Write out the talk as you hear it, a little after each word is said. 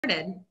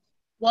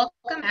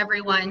Welcome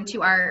everyone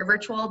to our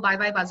virtual Bye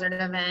Bye Buzzard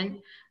event.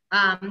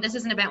 This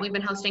is an event we've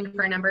been hosting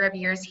for a number of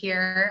years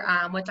here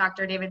with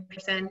Dr. David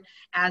Pearson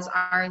as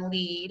our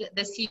lead.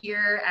 This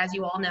year, as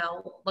you all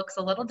know, looks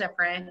a little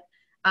different,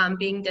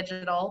 being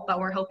digital, but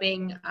we're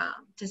hoping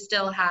to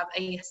still have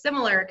a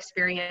similar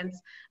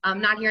experience,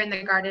 not here in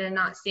the garden and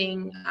not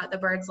seeing the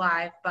birds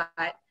live,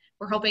 but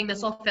we're hoping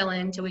this will fill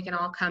in till we can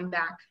all come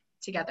back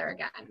together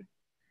again.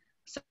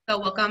 So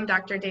welcome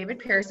Dr. David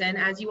Pearson.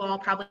 As you all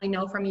probably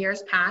know from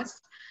years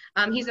past,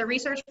 he's a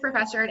research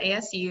professor at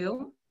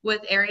ASU with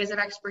areas of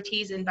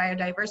expertise in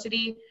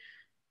biodiversity,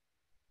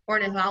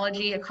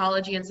 ornithology,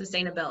 ecology, and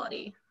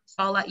sustainability. So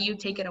I'll let you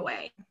take it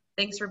away.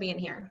 Thanks for being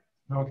here.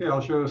 Okay,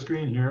 I'll share the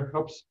screen here.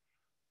 Oops,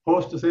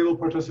 host disabled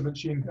participant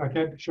screen. I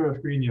can't share the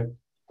screen yet.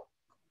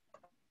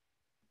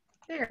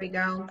 There we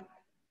go.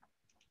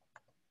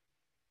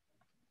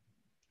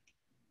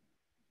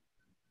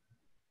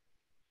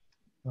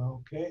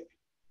 Okay.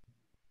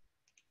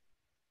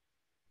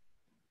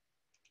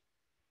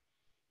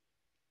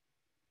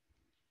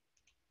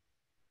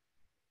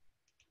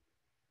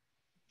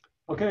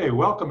 Okay,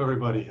 welcome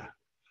everybody.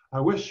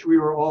 I wish we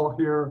were all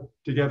here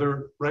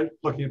together, right,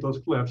 looking at those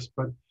cliffs,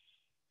 but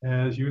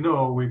as you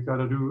know, we've got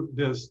to do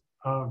this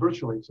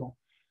virtually. So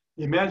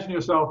imagine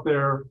yourself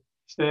there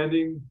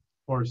standing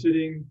or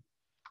sitting,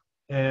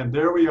 and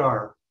there we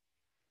are,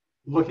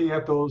 looking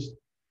at those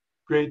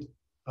great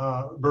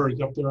birds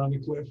up there on the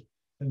cliff.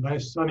 A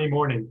nice sunny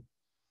morning.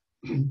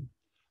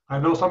 I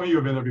know some of you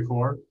have been there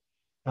before.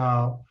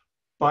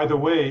 By the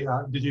way,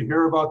 did you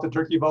hear about the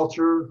turkey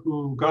vulture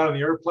who got on the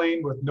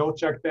airplane with no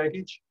checked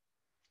baggage?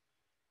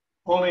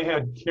 Only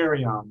had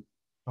carry-on.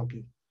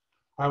 Okay,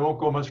 I won't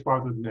go much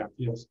farther than that.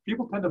 Yes,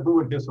 people tend to boo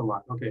and hiss a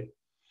lot. Okay,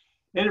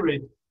 anyway,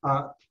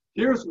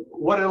 here's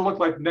what it'll look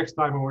like next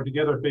time when we're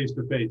together face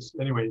to face.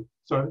 Anyway,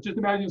 so just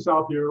imagine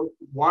yourself here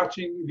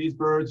watching these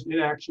birds in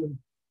action,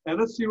 and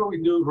let's see what we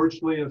can do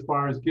virtually as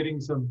far as getting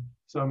some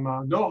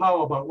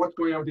know-how about what's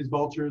going on with these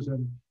vultures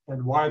and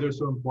why they're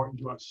so important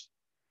to us.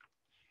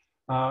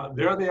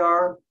 There they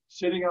are,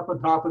 sitting up on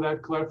top of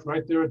that cliff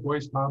right there at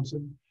Boyce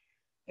Thompson.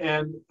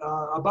 And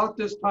about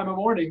this time of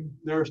morning,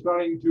 they're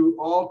starting to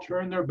all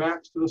turn their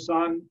backs to the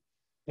sun.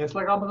 It's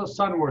like almost a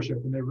sun worship,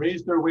 and they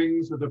raise their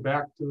wings with their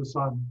back to the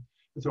sun.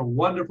 It's a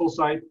wonderful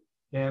sight.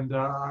 And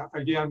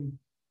again,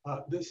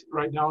 this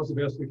right now is the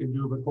best we can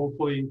do, but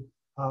hopefully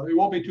it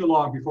won't be too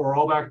long before we're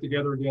all back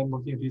together again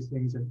looking at these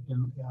things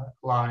in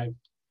live.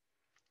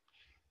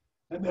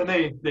 And then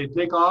they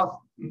take off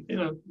in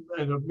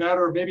a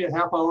matter of maybe a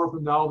half hour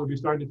from now. They'll be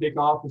starting to take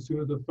off as soon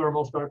as the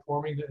thermals start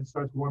forming and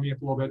starts warming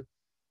up a little bit,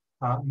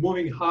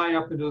 moving high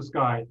up into the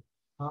sky.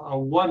 A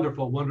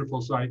wonderful,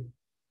 wonderful sight.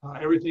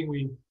 Everything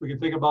we can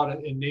think about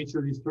it in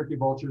nature, these turkey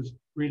vultures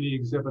really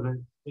exhibit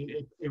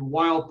a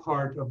wild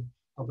part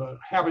of a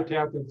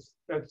habitat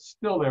that's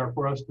still there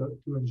for us to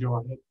enjoy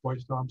at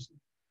Boyce Thompson.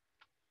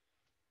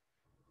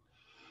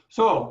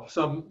 So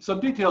some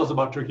details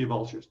about turkey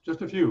vultures,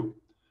 just a few.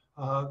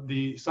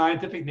 The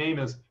scientific name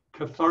is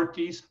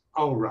Cathartes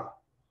aura.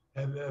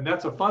 And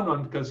that's a fun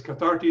one because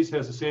Cathartes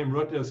has the same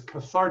root as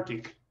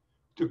cathartic,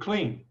 to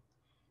clean.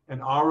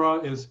 And aura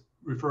is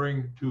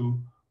referring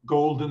to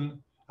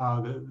golden.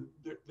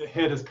 The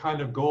head is kind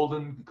of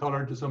golden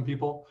colored to some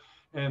people.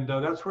 And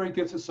that's where it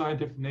gets its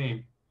scientific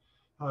name.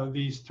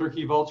 These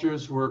turkey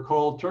vultures were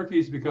called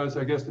turkeys because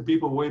I guess the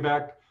people way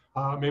back,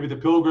 maybe the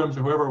pilgrims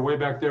or whoever way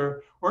back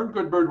there weren't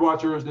good bird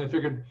watchers, and they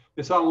figured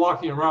they saw them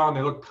walking around.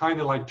 They looked kind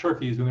of like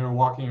turkeys when they were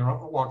walking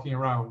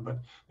around, but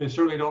they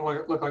certainly don't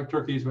look like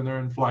turkeys when they're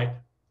in flight.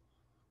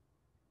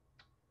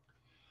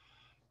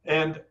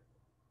 And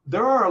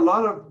there are a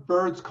lot of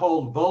birds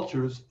called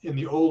vultures in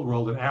the old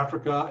world, in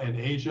Africa and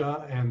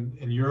Asia and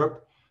in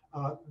Europe.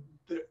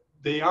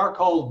 They are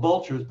called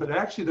vultures, but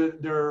actually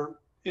they're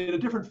in a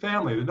different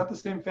family. They're not the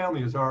same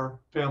family as our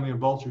family of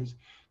vultures.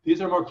 These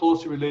are more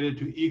closely related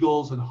to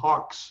eagles and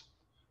hawks.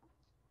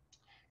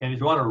 And if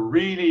you want to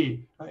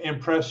really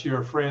impress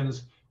your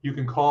friends, you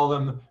can call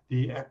them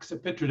the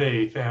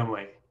Accipitridae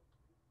family.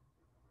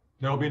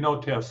 There will be no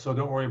tests, so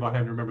don't worry about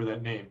having to remember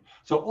that name.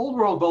 So old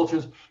world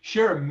vultures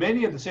share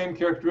many of the same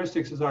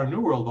characteristics as our new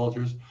world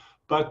vultures,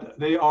 but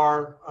they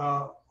are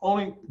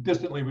only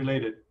distantly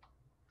related.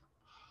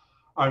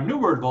 Our new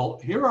world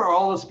vulture, here are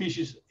all the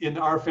species in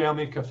our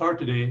family,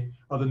 Cathartidae,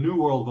 of the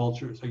new world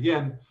vultures.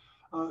 Again,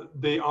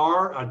 they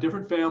are a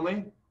different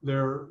family.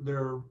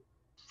 They're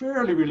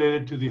fairly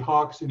related to the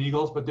hawks and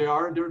eagles, but they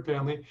are a different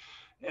family.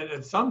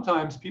 And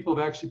sometimes people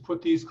have actually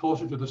put these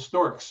closer to the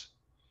storks.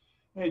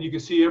 And you can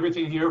see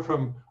everything here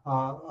from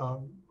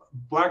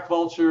black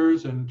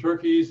vultures and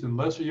turkeys and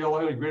lesser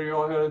yellow-headed, greater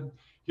yellow-headed.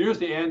 Here's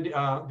the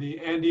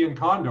Andean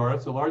condor,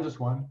 that's the largest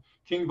one,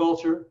 king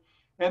vulture.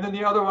 And then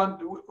the other one,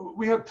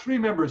 we have three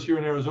members here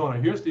in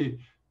Arizona. Here's the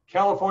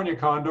California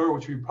condor,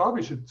 which we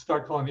probably should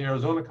start calling the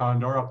Arizona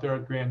condor up there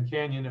at Grand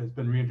Canyon, has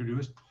been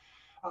reintroduced.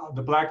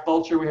 The black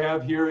vulture we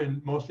have here in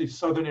mostly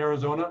southern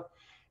Arizona,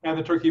 and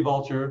the turkey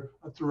vulture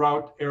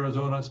throughout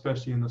Arizona,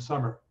 especially in the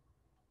summer.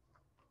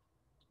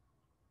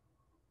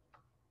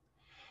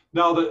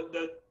 Now,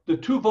 the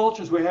two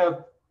vultures we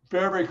have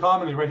very, very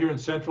commonly right here in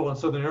central and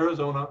southern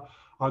Arizona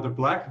are the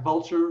black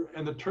vulture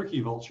and the turkey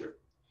vulture.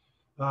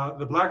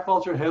 The black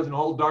vulture has an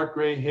all dark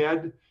gray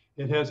head.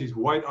 It has these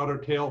white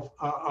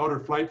outer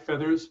flight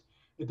feathers.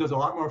 It does a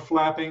lot more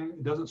flapping.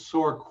 It doesn't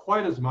soar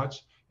quite as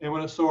much. And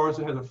when it soars,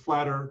 it has a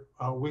flatter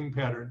wing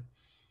pattern.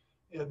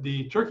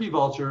 The turkey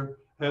vulture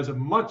has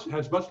much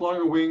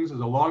longer wings, has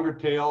a longer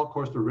tail, of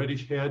course, the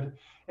reddish head,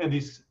 and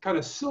these kind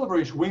of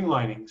silverish wing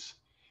linings.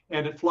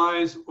 And it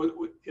flies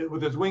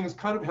with its wings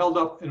kind of held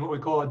up in what we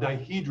call a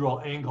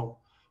dihedral angle.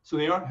 So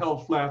they aren't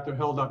held flat, they're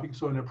held up.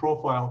 So in their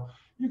profile,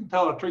 you can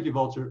tell a turkey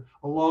vulture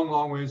a long,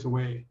 long ways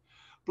away.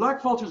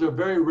 Black vultures are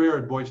very rare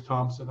at Boyce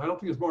Thompson. I don't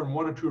think there's more than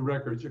 1 or 2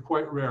 records. They're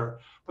quite rare.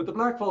 But the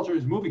black vulture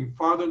is moving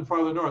farther and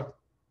farther north,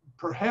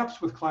 perhaps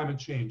with climate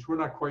change. We're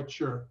not quite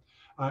sure.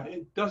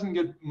 It doesn't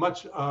get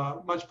much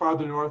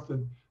farther north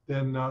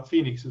than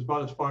Phoenix. It's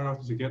about as far north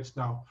as it gets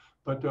now.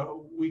 But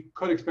we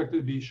could expect it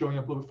to be showing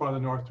up a little bit farther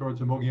north towards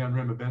the Mogollon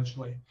Rim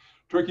eventually.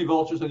 Turkey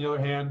vultures, on the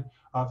other hand,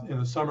 in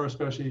the summer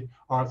especially,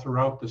 are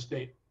throughout the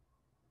state.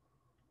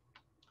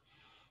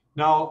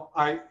 Now,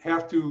 I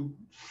have to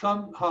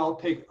somehow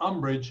take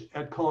umbrage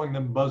at calling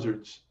them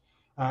buzzards.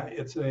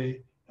 It's a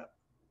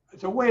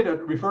way to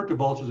refer to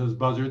vultures as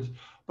buzzards,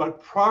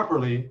 but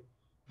properly,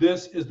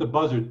 this is the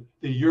buzzard.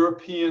 The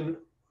European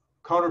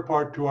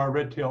counterpart to our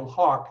red-tailed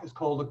hawk is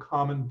called a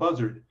common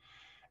buzzard.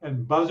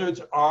 And buzzards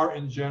are,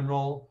 in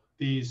general,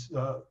 these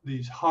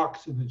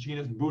hawks in the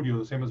genus Buteo,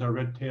 the same as our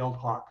red-tailed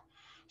hawk.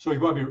 So you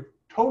want to be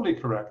totally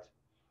correct.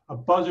 A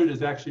buzzard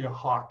is actually a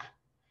hawk,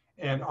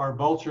 and our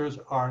vultures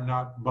are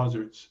not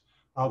buzzards,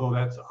 although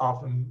that's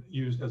often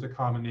used as a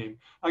common name.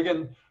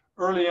 Again,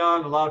 early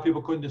on, a lot of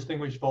people couldn't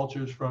distinguish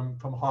vultures from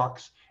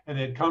hawks, and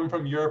they'd come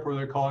from Europe where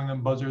they're calling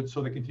them buzzards,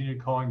 so they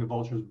continued calling the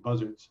vultures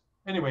buzzards.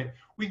 Anyway,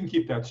 we can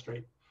keep that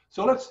straight.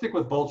 So let's stick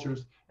with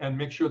vultures and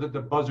make sure that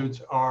the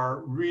buzzards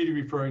are really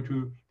referring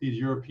to these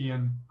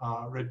European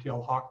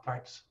red-tailed hawk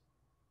types.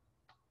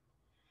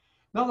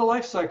 Now the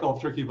life cycle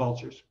of turkey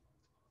vultures,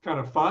 kind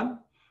of fun.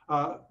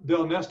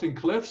 They'll nest in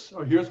cliffs,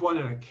 or here's one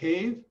in a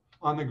cave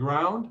on the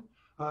ground,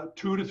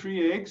 2 to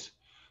 3 eggs.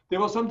 They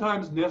will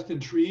sometimes nest in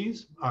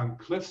trees on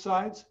cliff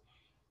sides.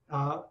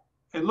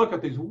 And look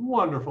at these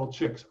wonderful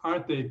chicks.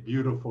 Aren't they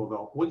beautiful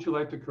though? Wouldn't you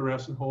like to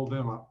caress and hold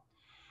them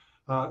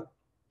up?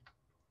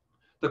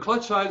 The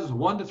clutch size is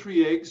 1 to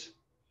 3 eggs,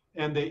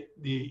 and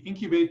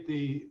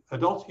the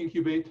adults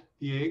incubate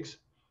the eggs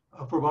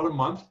for about a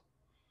month,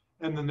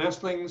 and the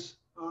nestlings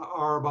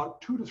are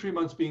about 2 to 3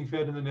 months being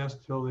fed in the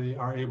nest till they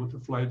are able to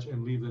fledge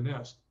and leave the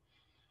nest.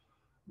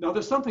 Now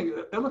there's something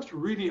that looks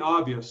really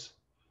obvious,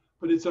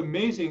 but it's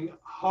amazing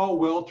how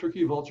well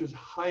turkey vultures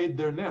hide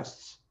their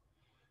nests.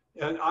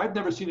 And I've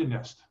never seen a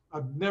nest.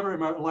 I've never in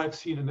my life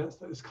seen a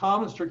nest. As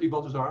common as turkey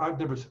vultures are, I've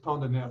never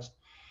found a nest.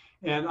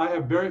 And I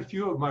have very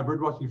few of my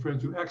birdwatching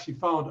friends who actually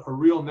found a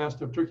real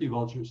nest of turkey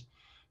vultures.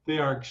 They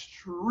are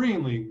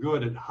extremely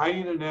good at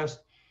hiding a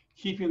nest,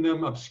 keeping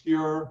them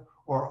obscure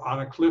or on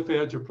a cliff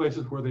edge or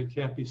places where they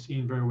can't be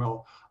seen very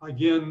well.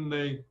 Again,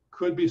 they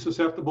could be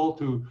susceptible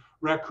to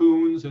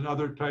raccoons and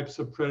other types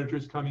of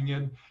predators coming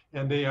in,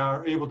 and they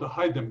are able to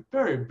hide them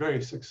very,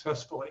 very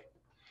successfully. It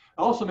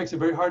also makes it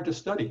very hard to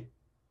study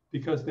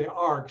because they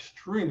are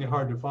extremely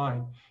hard to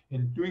find.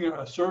 And doing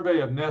a survey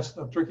of nests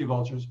of turkey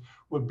vultures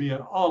would be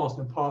an almost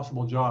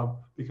impossible job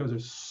because they're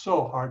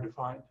so hard to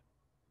find.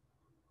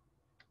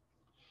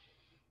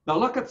 Now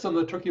look at some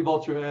of the turkey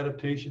vulture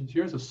adaptations.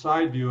 Here's a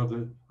side view of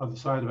the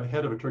side of a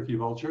head of a turkey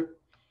vulture.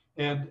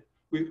 And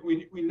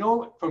we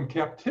know from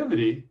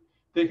captivity,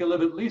 they can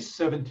live at least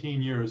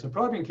 17 years. And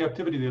probably in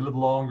captivity, they live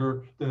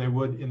longer than they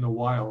would in the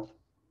wild.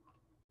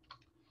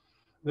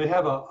 They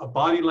have a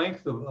body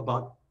length of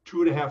about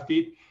 2.5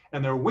 feet,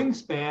 and their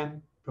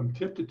wingspan from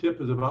tip to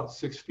tip is about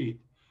 6 feet.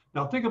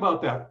 Now think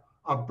about that.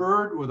 A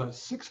bird with a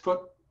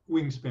 6-foot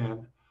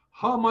wingspan,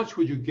 how much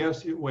would you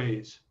guess it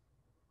weighs?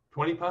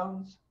 20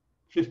 pounds?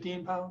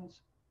 15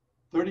 pounds?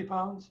 30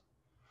 pounds?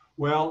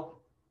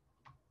 Well,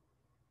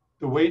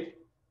 the weight,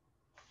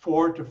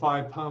 4 to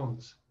 5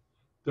 pounds.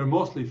 They're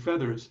mostly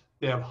feathers.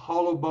 They have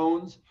hollow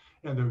bones,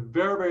 and they're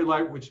very, very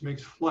light, which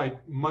makes flight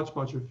much,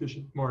 much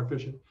more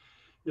efficient.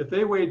 If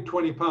they weighed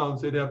 20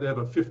 pounds, they'd have to have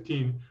a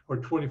 15 or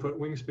 20-foot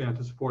wingspan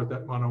to support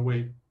that amount of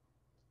weight.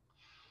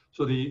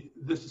 So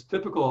this is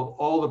typical of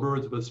all the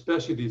birds, but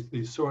especially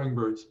these soaring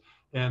birds.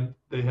 And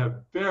they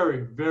have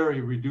very,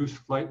 very reduced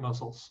flight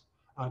muscles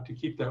to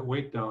keep that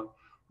weight down,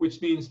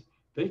 which means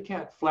they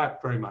can't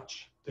flap very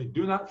much. They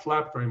do not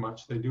flap very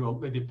much. They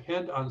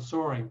depend on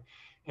soaring.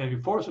 And if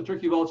you force a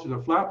turkey vulture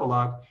to flap a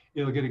lot,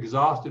 it'll get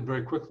exhausted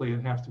very quickly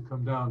and have to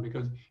come down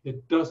because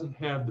it doesn't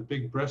have the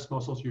big breast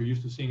muscles you're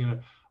used to seeing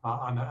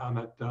on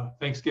that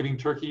Thanksgiving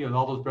turkey and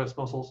all those breast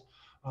muscles.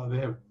 They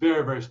have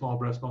very, very small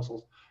breast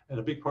muscles. And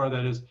a big part of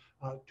that is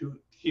to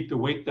keep the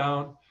weight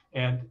down.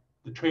 And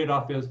the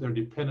trade-off is they're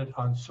dependent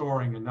on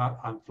soaring and not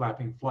on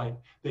flapping flight.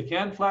 They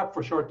can flap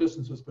for short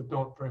distances, but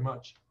don't very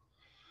much.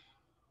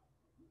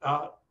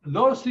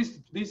 Notice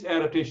these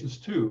adaptations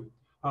too.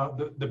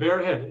 the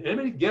bare head.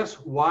 Anybody guess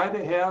why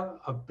they have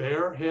a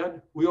bare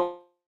head?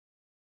 We'll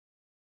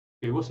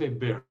say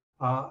bare.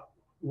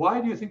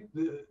 Why do you think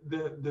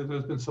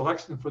there's been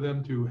selection for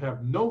them to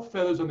have no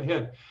feathers on the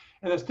head?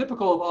 And it's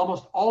typical of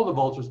almost all the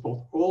vultures,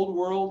 both Old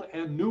World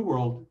and New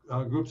World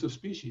groups of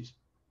species.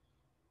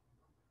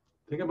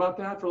 Think about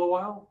that for a little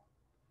while.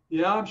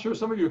 Yeah, I'm sure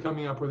some of you are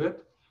coming up with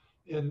it.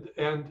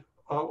 And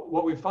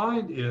what we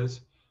find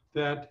is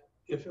that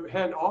if it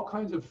had all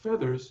kinds of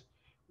feathers,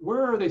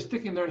 where are they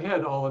sticking their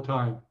head all the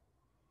time?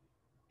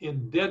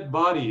 In dead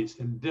bodies,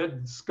 in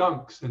dead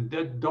skunks, and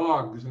dead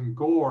dogs, and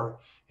gore.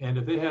 And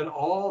if they had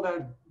all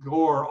that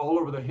gore all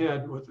over the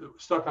head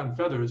stuck on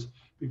feathers,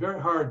 it'd be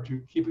very hard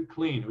to keep it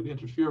clean. It would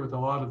interfere with a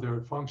lot of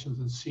their functions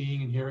in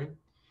seeing and hearing.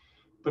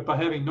 But by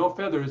having no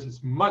feathers,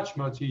 it's much,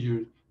 much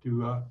easier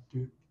to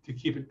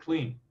keep it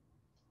clean.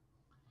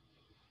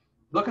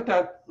 Look at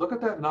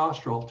that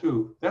nostril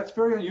too. That's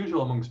very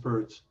unusual amongst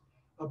birds.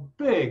 A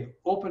big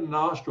open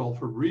nostril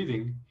for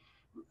breathing.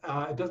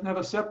 It doesn't have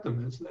a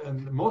septum.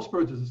 And most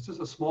birds, it's just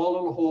a small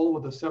little hole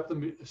with a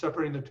septum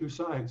separating the two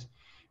sides.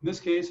 In this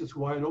case, it's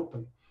wide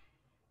open.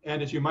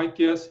 And as you might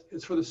guess,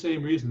 it's for the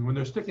same reason. When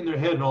they're sticking their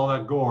head in all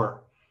that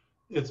gore,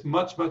 it's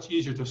much, much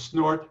easier to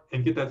snort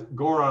and get that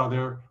gore out of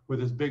there with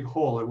this big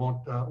hole. It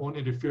won't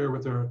interfere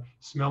with their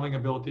smelling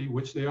ability,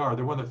 which they are.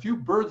 They're one of the few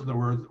birds in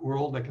the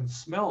world that can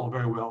smell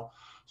very well.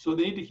 So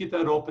they need to keep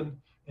that open,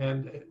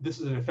 and this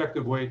is an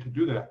effective way to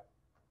do that.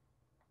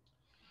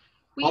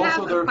 We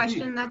have a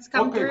question that's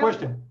come through. Okay,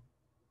 question.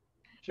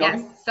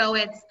 Yes, so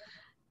it's,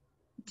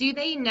 do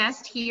they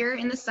nest here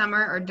in the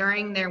summer or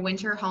during their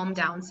winter home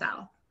down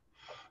south?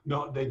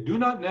 No, they do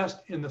not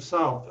nest in the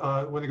south.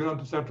 When they go down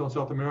to Central and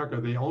South America,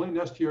 they only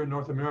nest here in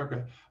North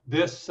America.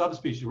 This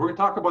subspecies, we're going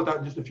to talk about that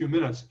in just a few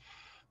minutes,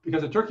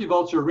 because the turkey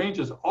vulture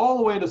ranges all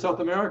the way to South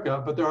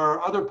America, but there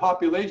are other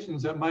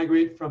populations that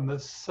migrate from the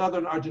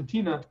southern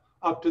Argentina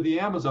up to the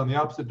Amazon, the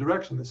opposite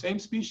direction, the same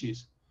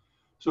species.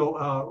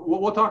 So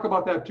we'll talk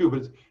about that too,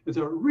 but it's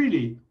a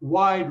really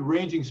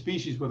wide-ranging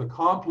species with a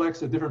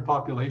complex of different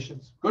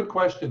populations. Good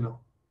question, though.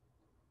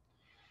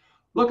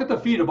 Look at the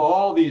feet of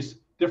all these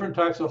different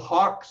types of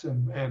hawks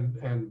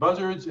and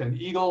buzzards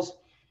and eagles,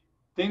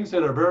 things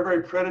that are very,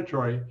 very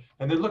predatory.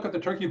 And then look at the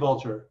turkey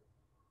vulture.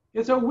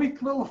 It's a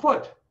weak little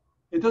foot.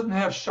 It doesn't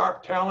have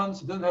sharp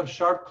talons. It doesn't have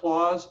sharp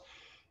claws.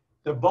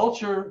 The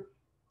vulture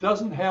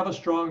doesn't have a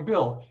strong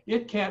bill.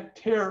 It can't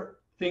tear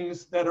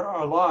things that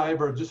are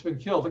alive or have just been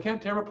killed. It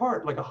can't tear them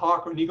apart like a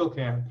hawk or an eagle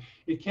can.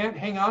 It can't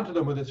hang on to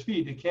them with its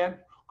feet. It can't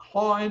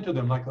claw into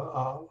them like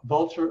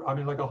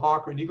like a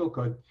hawk or an eagle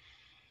could.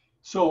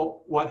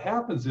 So what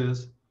happens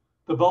is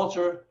the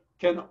vulture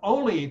can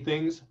only eat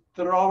things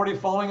that are already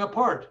falling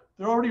apart.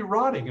 They're already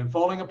rotting and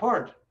falling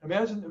apart.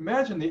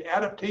 Imagine the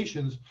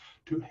adaptations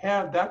to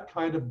have that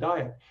kind of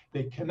diet.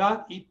 They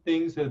cannot eat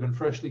things that have been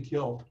freshly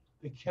killed.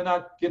 They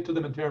cannot get to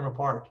them and tear them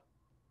apart.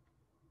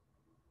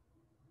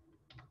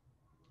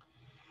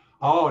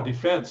 Oh,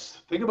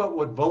 defense. Think about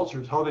what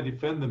vultures, how they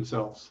defend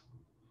themselves.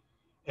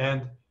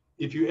 And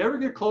if you ever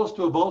get close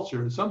to a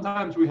vulture,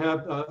 sometimes we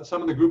have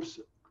some of the groups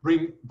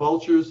bring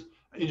vultures,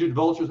 injured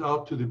vultures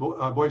out to the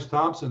Boyce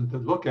Thompson to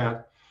look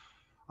at.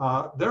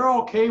 They're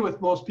okay with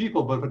most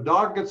people, but if a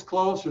dog gets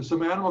close or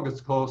some animal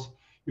gets close,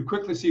 you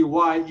quickly see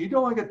why. You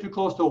don't want to get too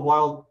close to a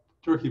wild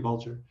turkey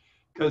vulture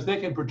because they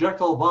can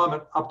projectile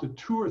vomit up to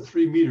 2 or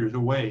 3 meters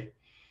away.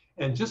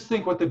 And just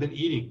think what they've been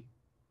eating.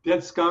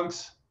 Dead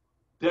skunks,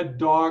 dead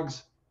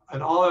dogs,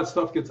 and all that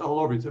stuff gets all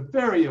over. It's a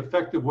very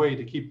effective way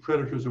to keep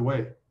predators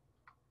away.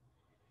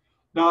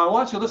 Now, I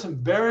want you to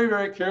listen very,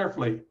 very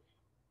carefully.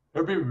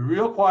 Everybody be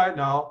real quiet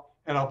now,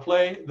 and I'll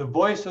play the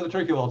voice of the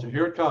turkey vulture.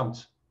 Here it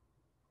comes.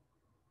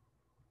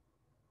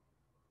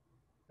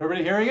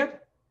 Everybody hearing it?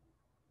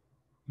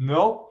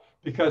 No,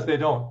 because they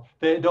don't.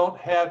 They don't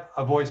have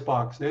a voice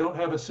box. They don't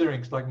have a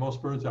syrinx like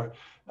most birds are.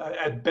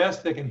 At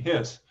best, they can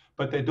hiss,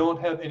 but they don't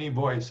have any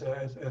voice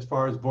as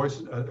far as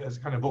voice, as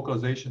kind of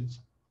vocalizations.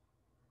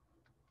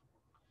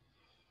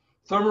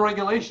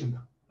 Thermoregulation,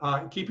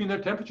 keeping their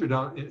temperature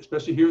down,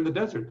 especially here in the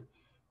desert.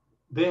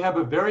 They have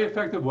a very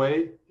effective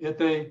way if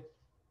they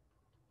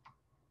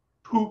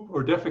poop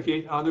or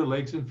defecate on their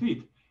legs and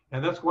feet.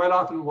 And that's quite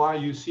often why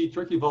you see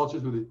turkey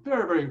vultures with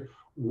very, very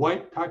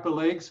white type of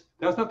legs.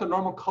 That's not the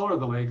normal color of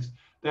the legs.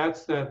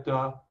 That's that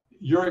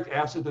uric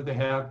acid that they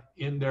have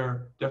in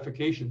their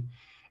defecation.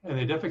 And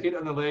they defecate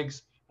on the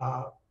legs.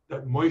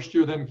 That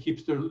moisture then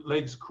keeps their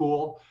legs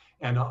cool.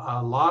 And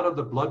a lot of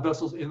the blood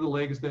vessels in the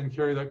legs then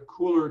carry that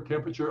cooler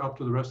temperature up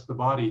to the rest of the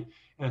body.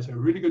 And it's a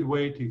really good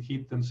way to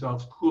keep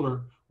themselves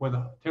cooler when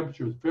the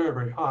temperature is very,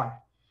 very high.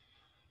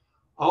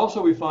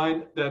 Also, we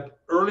find that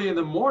early in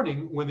the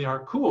morning when they are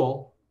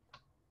cool,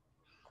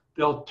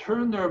 they'll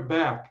turn their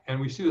back. And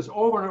we see this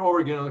over and over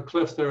again on the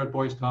cliffs there at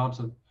Boyce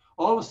Thompson.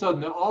 All of a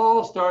sudden, they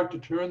all start to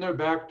turn their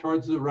back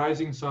towards the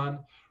rising sun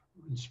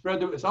and spread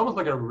their, it's almost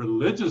like a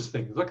religious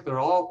thing. It's like they're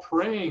all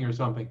praying or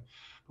something.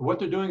 But what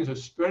they're doing is they're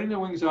spreading their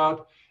wings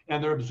out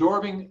and they're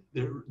absorbing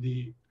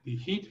the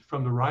heat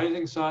from the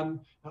rising sun.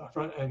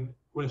 And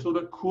when it's a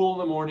little bit cool in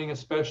the morning,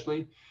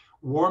 especially,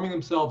 warming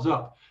themselves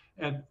up.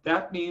 And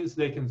that means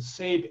they can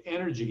save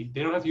energy.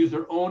 They don't have to use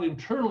their own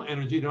internal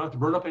energy. They don't have to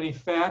burn up any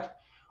fat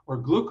or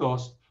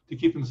glucose to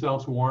keep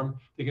themselves warm.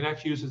 They can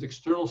actually use this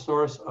external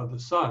source of the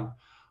sun,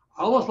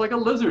 almost like a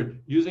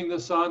lizard using the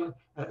sun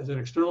as an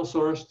external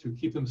source to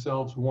keep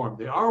themselves warm.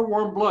 They are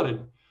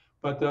warm-blooded,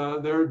 but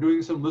they're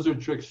doing some lizard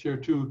tricks here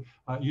too,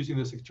 using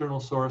this external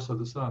source of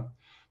the sun.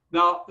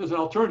 Now, there's an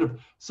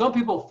alternative. Some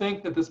people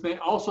think that this may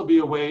also be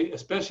a way,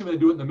 especially when they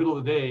do it in the middle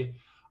of the day,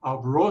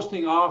 of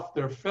roasting off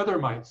their feather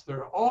mites.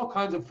 There are all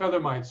kinds of feather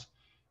mites,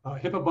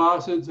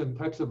 hippobosids and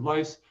types of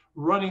lice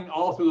running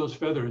all through those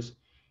feathers.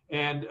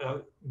 And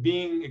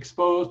being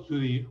exposed to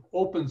the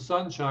open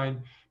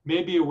sunshine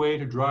may be a way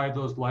to drive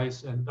those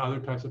lice and other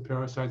types of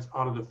parasites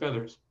out of the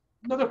feathers.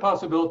 Another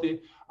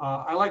possibility,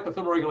 I like the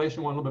thermoregulation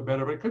one a little bit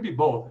better, but it could be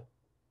both.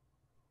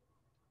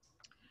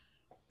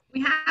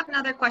 We have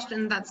another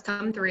question that's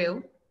come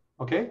through.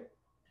 Okay.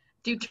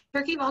 Do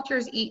turkey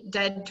vultures eat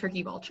dead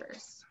turkey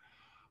vultures?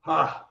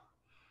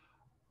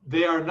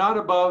 They are not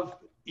above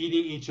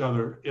eating each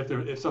other.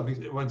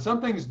 When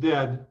something's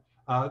dead,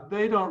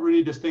 they don't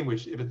really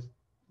distinguish. If it's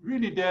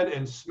really dead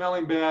and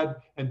smelling bad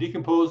and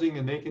decomposing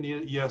and they can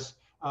eat it, yes,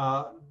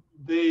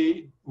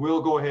 they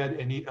will go ahead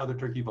and eat other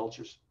turkey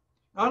vultures.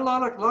 Not a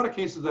lot of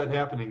cases of that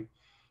happening,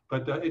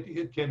 but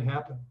it can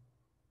happen.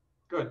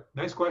 Good,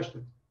 nice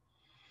question.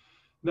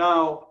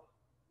 Now,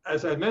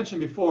 as I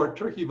mentioned before,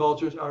 turkey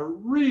vultures are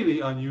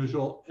really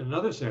unusual in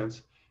another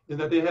sense, in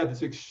that they have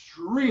this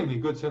extremely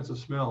good sense of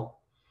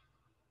smell.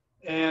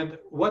 And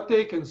what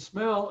they can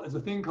smell is a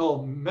thing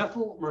called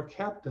methyl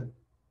mercaptan.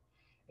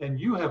 And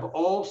you have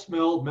all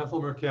smelled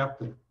methyl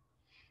mercaptan.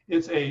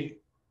 It's a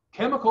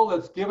chemical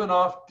that's given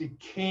off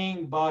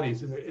decaying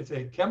bodies. It's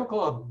a chemical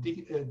of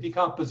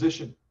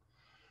decomposition.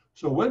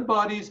 So when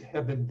bodies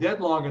have been dead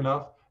long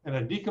enough and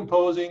are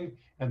decomposing,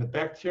 and the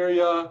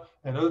bacteria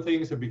and other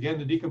things have begun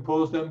to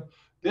decompose them,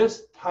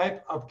 this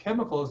type of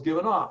chemical is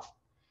given off.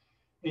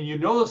 And you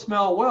know the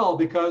smell well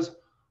because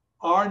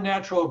our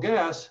natural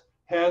gas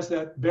has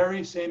that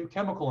very same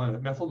chemical in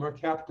it, methyl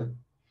mercaptan.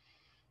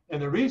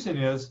 And the reason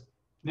is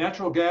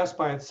natural gas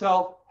by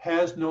itself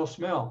has no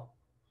smell.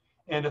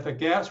 And if a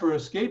gas were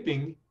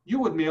escaping, you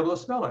wouldn't be able to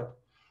smell it.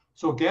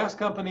 So gas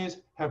companies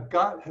have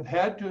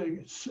had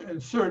to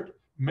insert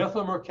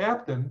methyl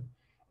mercaptan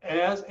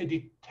as a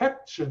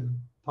detection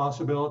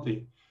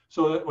possibility,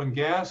 so that when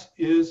gas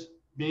is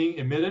being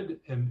emitted,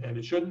 and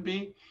it shouldn't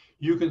be,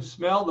 you can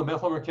smell the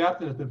methyl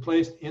mercaptan that's been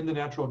placed in the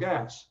natural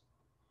gas.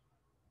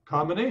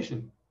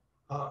 Combination.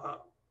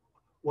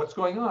 What's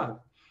going on?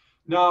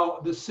 Now,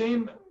 the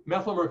same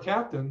methyl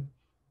mercaptan,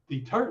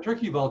 the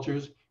turkey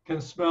vultures can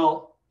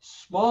smell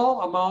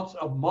small amounts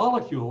of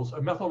molecules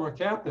of methyl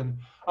mercaptan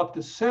up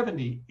to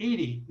 70,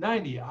 80,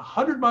 90,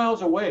 100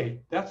 miles away.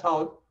 That's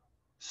how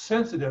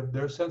sensitive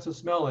their sense of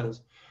smell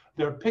is.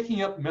 They're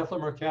picking up methyl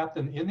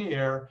mercaptan in the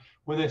air.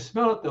 When they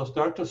smell it, they'll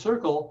start to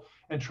circle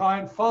and try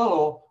and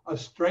follow a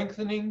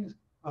strengthening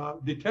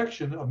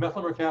detection of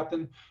methyl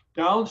mercaptan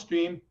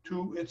downstream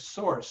to its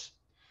source.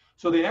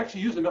 So they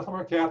actually use the methyl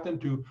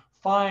mercaptan to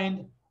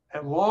find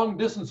at long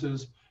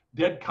distances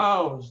dead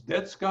cows,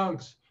 dead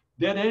skunks,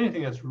 dead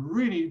anything that's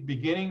really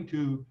beginning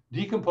to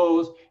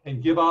decompose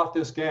and give off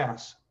this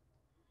gas.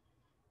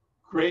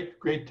 Great,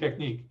 great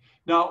technique.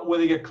 Now, when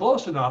they get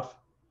close enough,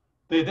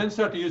 they then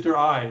start to use their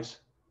eyes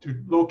to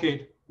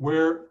locate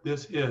where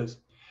this is.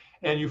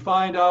 And you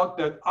find out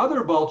that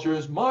other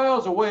vultures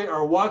miles away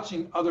are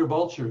watching other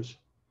vultures.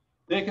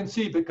 They can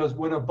see, because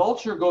when a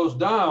vulture goes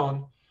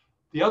down,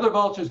 the other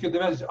vultures get the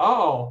message,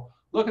 oh,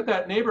 look at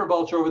that neighbor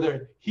vulture over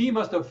there. He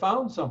must have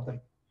found something.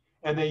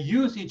 And they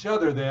use each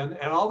other then,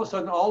 and all of a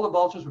sudden, all the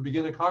vultures will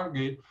begin to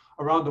congregate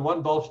around the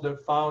one vulture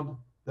that found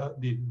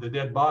the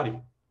dead body.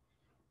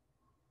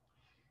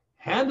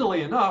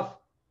 Handily enough,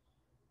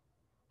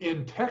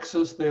 in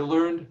Texas, they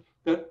learned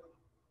that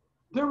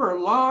there were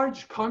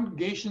large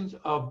congregations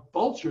of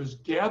vultures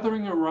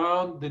gathering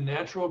around the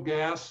natural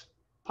gas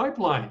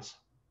pipelines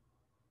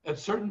at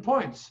certain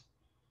points.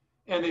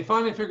 And they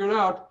finally figured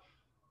out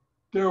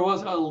there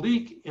was a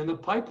leak in the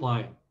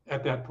pipeline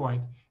at that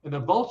point. And the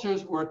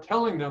vultures were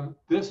telling them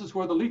this is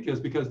where the leak is,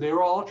 because they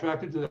were all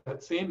attracted to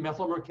that same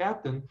methyl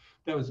mercaptan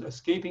that was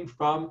escaping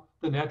from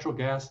the natural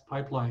gas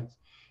pipelines.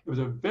 It was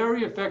a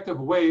very effective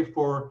way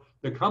for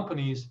the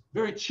companies,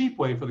 very cheap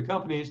way for the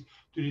companies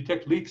to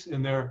detect leaks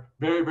in their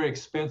very, very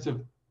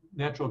expensive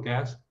natural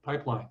gas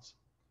pipelines.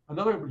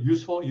 Another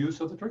useful use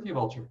of the turkey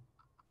vulture.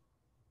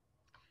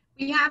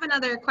 We have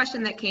another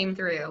question that came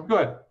through.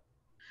 Good.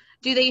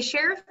 Do they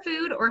share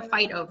food or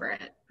fight over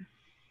it?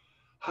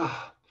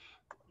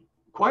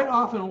 Quite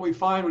often what we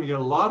find when you get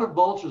a lot of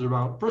vultures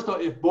around, first of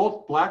all, if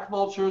both black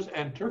vultures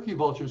and turkey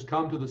vultures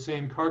come to the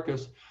same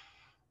carcass,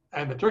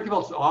 and the turkey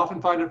vultures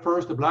often find it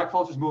first, the black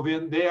vultures move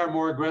in, they are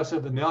more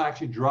aggressive and they'll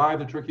actually drive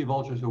the turkey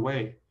vultures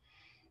away.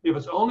 If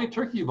it's only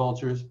turkey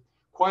vultures,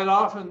 quite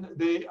often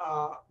they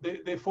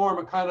form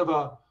a kind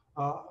of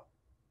a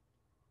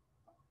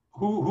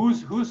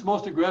who's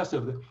most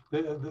aggressive?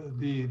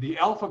 The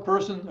alpha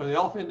person or the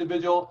alpha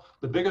individual,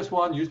 the biggest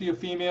one, usually a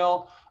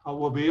female,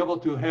 will be able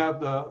to have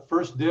the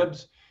first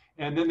dibs,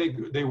 and then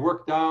they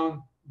work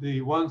down.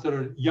 The ones that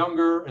are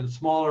younger and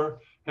smaller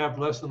have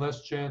less and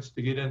less chance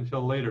to get in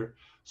until later.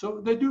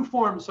 So they do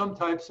form some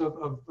types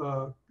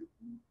of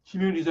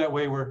communities that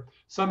way, where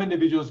some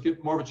individuals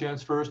get more of a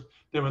chance first.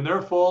 Then when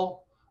they're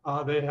full,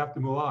 they have to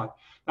move on.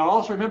 Now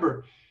also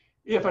remember,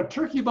 if a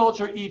turkey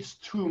vulture eats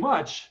too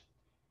much,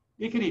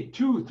 it can eat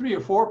 2, 3, or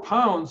 4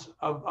 pounds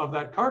of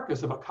that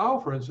carcass of a cow,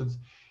 for instance.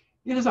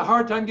 It has a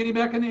hard time getting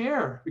back in the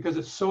air because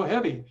it's so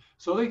heavy.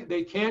 So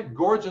they can't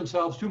gorge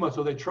themselves too much,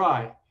 so they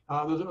try.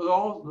 Those are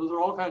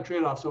all kind of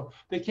trade-offs. So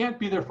they can't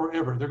be there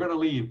forever. They're going to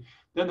leave.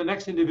 Then the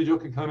next individual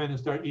can come in and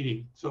start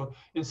eating. So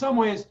in some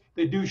ways,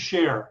 they do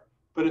share,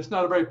 but it's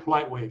not a very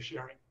polite way of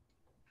sharing.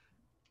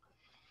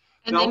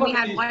 And now, then we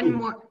had one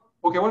more.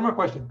 Okay, one more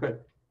question. Good.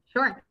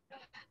 Sure.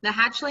 The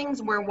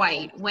hatchlings were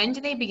white. When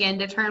do they begin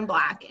to turn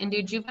black? And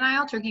do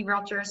juvenile turkey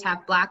vultures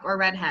have black or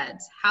red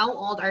heads? How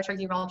old are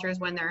turkey vultures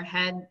when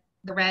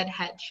the red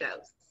head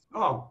shows?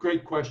 Oh,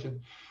 great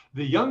question.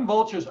 The young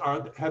vultures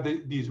have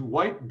these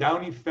white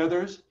downy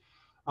feathers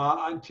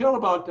until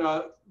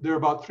they're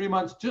about 3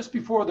 months, just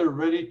before they're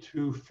ready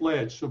to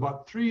fledge. So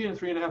about 3 and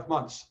 3.5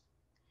 months.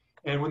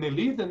 And when they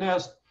leave the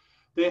nest,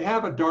 they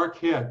have a dark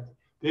head.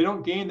 They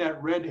don't gain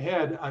that red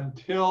head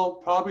until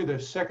probably their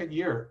 2nd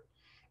year.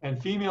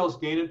 And females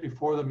gain it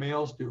before the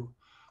males do.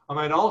 I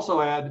might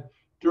also add,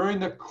 during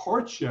the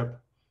courtship,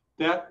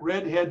 that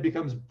red head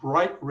becomes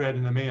bright red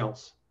in the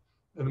males.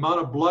 The amount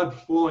of blood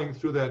flowing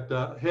through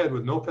that head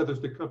with no feathers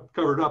to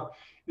cover it up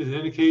is an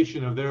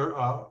indication of their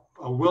a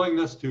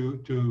willingness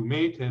to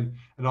mate, and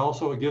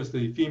also it gives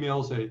the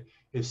females a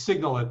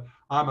signal that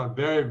I'm a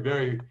very,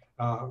 very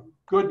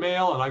good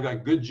male and I've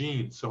got good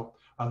genes. So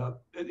and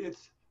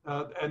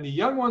the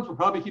young ones will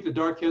probably keep the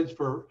dark heads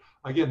for,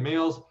 again,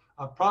 males,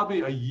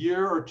 probably a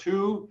year or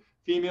 2,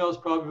 females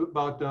probably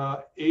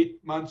about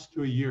 8 months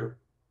to a year.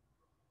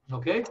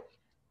 Okay?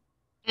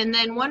 And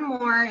then one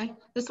more.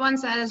 This one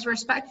says,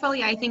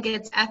 respectfully, I think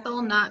it's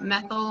ethyl, not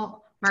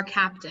methyl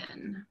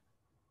mercaptan.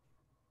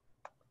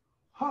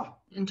 Huh.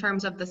 In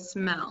terms of the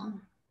smell.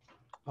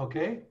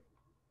 Okay.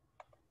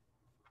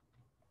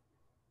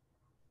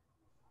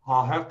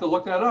 I'll have to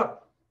look that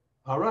up.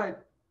 All right.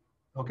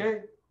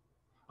 Okay.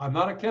 I'm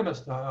not a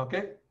chemist.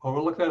 Okay.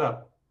 I'll look that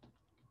up.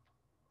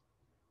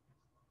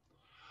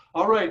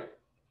 All right.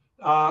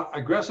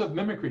 Aggressive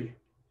mimicry.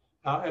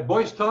 At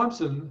Boyce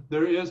Thompson,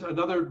 there is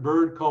another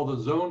bird called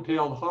the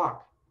zone-tailed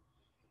hawk.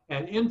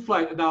 And in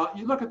flight, now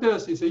you look at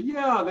this, you say,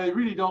 yeah, they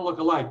really don't look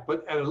alike,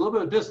 but at a little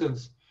bit of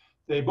distance,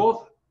 they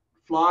both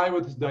fly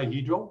with this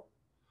dihedral.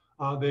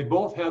 They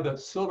both have that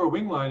silver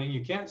wing lining.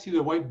 You can't see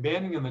the white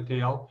banding in the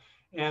tail,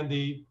 and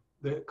the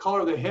color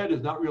of the head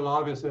is not real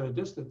obvious at a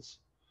distance.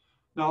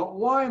 Now,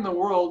 why in the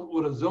world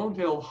would a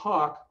zone-tailed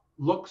hawk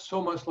look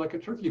so much like a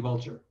turkey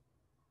vulture?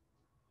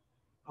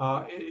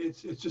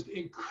 It's just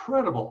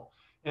incredible.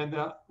 And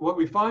what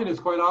we find is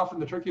quite often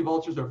the turkey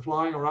vultures are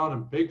flying around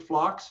in big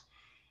flocks.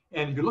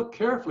 And if you look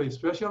carefully,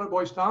 especially out of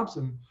Boyce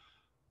Thompson,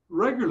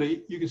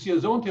 regularly you can see a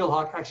zone-tailed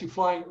hawk actually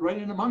flying right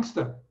in amongst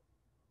them.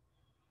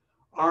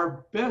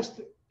 Our best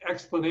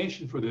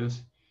explanation for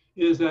this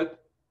is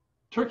that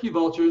turkey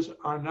vultures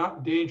are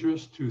not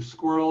dangerous to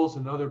squirrels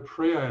and other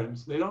prey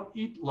items. They don't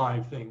eat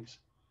live things.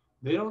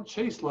 They don't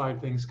chase live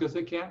things because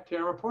they can't tear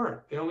them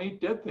apart. They only eat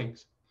dead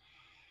things.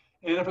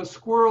 And if a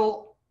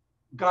squirrel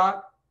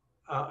got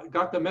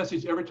the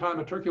message every time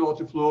a turkey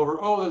vulture flew over,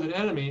 oh, there's an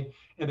enemy,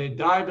 and they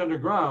dived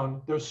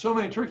underground, there's so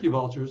many turkey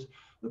vultures,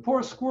 the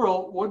poor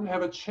squirrel wouldn't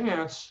have a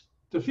chance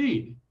to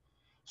feed.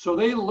 So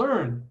they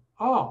learned,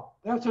 oh,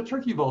 that's a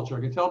turkey vulture.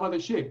 I can tell by the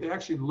shape. They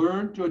actually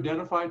learned to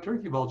identify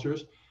turkey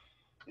vultures,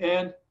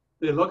 and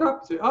they look up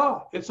and say,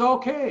 oh, it's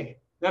okay.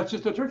 That's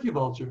just a turkey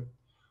vulture.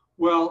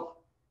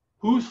 Well,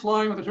 who's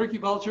flying with the turkey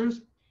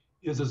vultures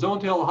is a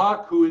zone-tailed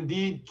hawk, who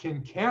indeed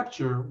can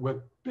capture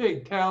with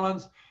big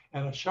talons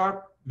and a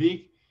sharp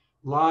beak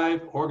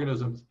live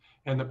organisms.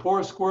 And the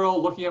poor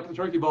squirrel looking up at the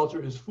turkey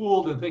vulture is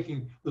fooled and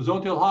thinking the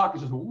zone-tailed hawk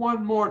is just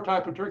one more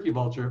type of turkey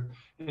vulture,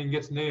 and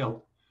gets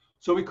nailed.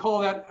 So we call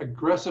that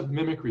aggressive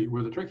mimicry,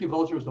 where the turkey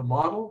vulture is the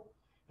model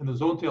and the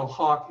zone-tailed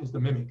hawk is the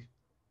mimic.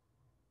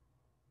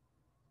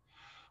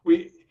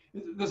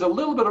 There's a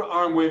little bit of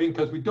arm waving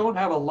because we don't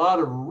have a lot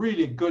of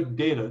really good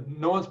data.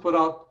 No one's put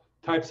out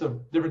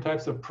different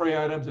types of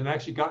prey items and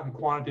actually gotten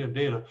quantitative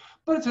data,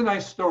 but it's a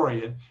nice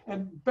story,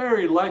 and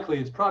very likely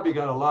it's probably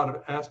got a lot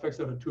of aspects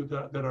of it too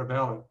that are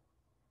valid.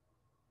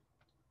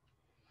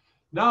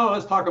 Now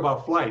let's talk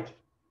about flight.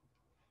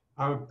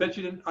 I bet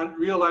you didn't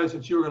realize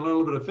that you were going to learn a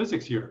little bit of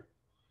physics here.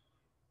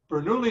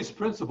 Bernoulli's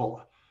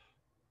principle.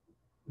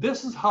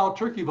 This is how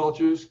turkey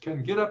vultures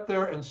can get up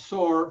there and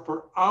soar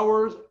for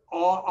hours and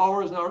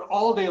hours,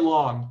 all day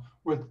long,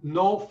 with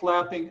no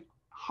flapping,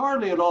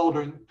 hardly at all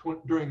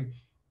during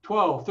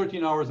 12,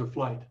 13 hours of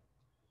flight.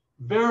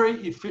 Very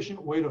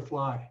efficient way to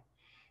fly.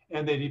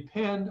 And they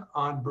depend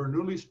on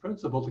Bernoulli's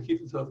principle to keep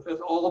themselves, as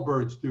all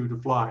birds do, to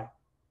fly.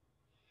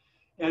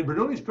 And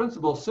Bernoulli's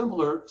principle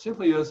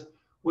simply is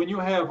when you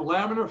have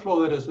laminar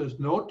flow, that is, there's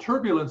no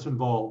turbulence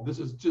involved. This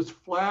is just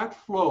flat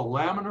flow,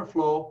 laminar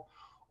flow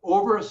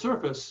over a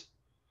surface.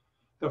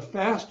 The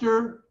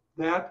faster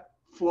that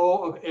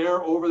flow of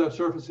air over that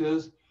surface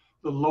is,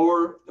 the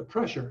lower the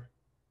pressure.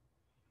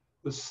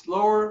 The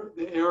slower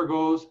the air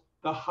goes,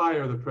 the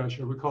higher the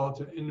pressure. We call it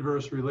an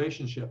inverse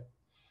relationship.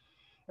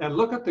 And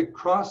look at the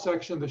cross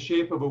section, the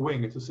shape of a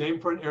wing. It's the same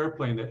for an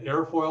airplane, the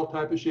airfoil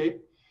type of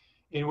shape,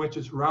 in which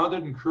it's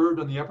rounded and curved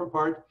on the upper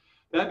part.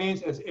 That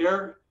means as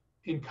air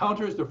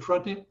encounters the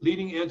front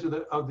leading edge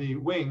of the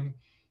wing,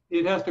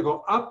 it has to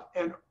go up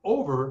and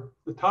over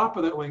the top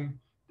of that wing,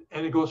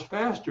 and it goes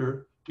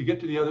faster to get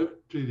to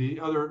the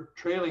other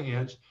trailing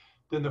edge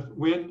than the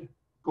wind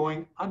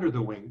going under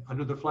the wing,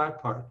 under the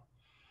flat part.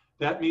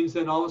 That means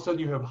then all of a sudden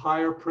you have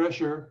higher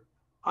pressure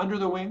under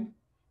the wing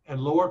and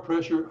lower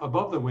pressure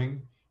above the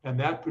wing, and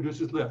that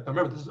produces lift. Now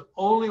remember, this is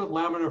only with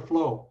laminar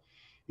flow.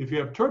 If you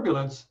have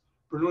turbulence,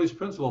 Bernoulli's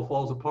principle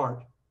falls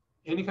apart.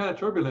 Any kind of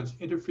turbulence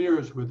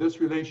interferes with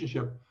this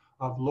relationship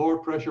of lower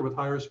pressure with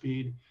higher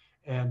speed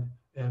and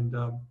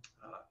the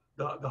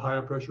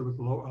higher pressure with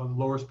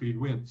lower speed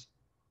winds.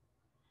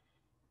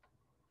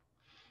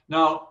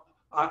 Now,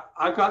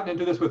 I've gotten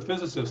into this with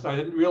physicists. I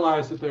didn't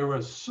realize that there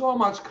was so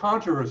much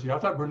controversy. I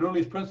thought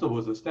Bernoulli's principle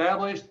was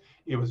established,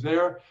 it was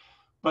there,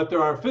 but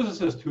there are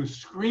physicists who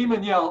scream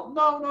and yell,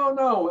 no, no,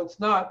 no, it's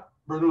not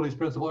Bernoulli's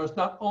principle, or it's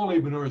not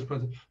only Bernoulli's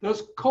principle.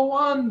 There's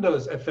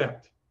Coanda's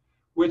effect,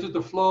 which is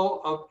the flow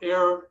of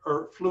air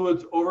or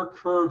fluids over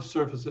curved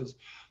surfaces.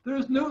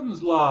 There's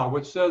Newton's law,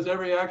 which says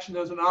every action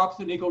has an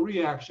opposite and equal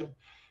reaction.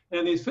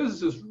 And these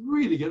physicists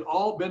really get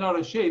all bent out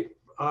of shape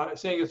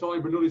saying it's only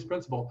Bernoulli's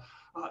principle.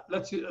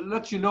 Lets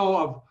you know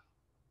of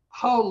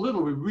how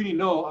little we really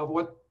know of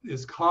what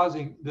is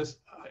causing this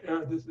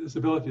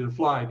ability to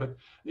fly. But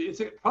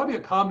it's probably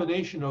a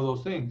combination of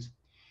those things.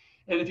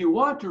 And if you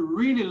want to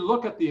really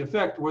look at the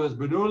effect, whether it's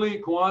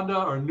Bernoulli,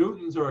 Coanda, or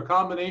Newton's, or a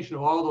combination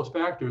of all those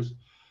factors,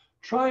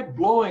 try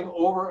blowing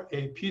over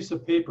a piece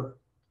of paper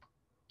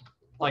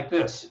like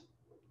this.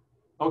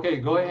 Okay,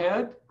 go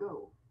ahead.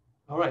 Go.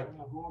 All right.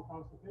 Blow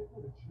across the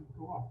paper, it should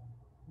go up.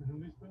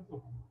 Bernoulli's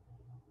principle.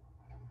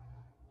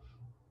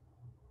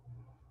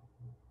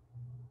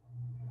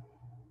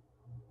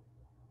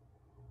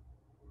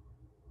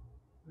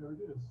 There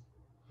it is.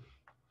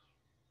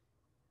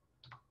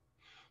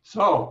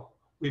 So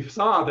we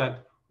saw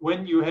that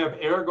when you have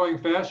air going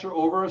faster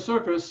over a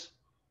surface,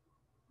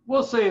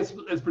 we'll say it's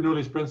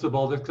Bernoulli's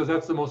principle because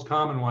that's the most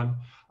common one.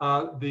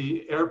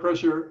 The air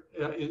pressure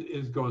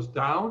goes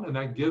down, and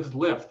that gives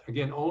lift,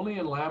 again, only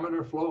in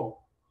laminar flow.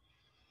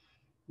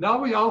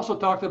 Now we also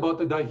talked about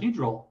the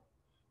dihedral.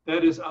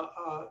 That is,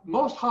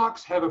 most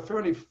hawks have a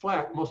fairly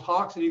flat, most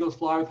hawks and eagles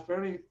fly with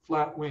fairly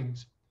flat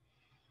wings.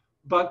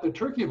 But the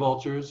turkey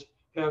vultures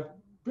have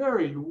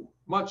very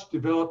much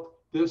developed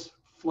this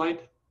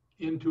flight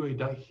into a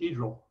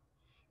dihedral,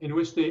 in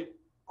which they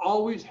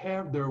always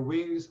have their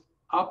wings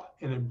up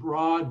in a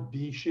broad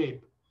V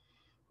shape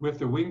with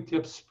the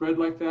wingtips spread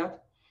like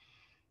that.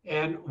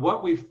 And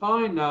what we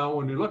find now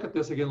when we look at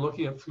this, again,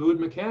 looking at fluid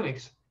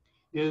mechanics,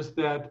 is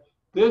that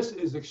this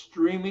is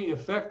extremely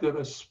effective,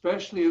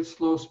 especially at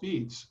slow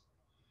speeds.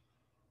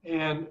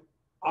 And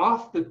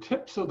off the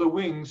tips of the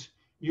wings,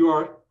 you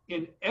are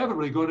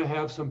inevitably going to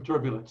have some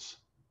turbulence.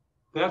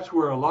 That's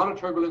where a lot of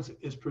turbulence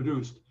is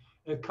produced.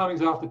 It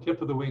comes off the tip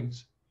of the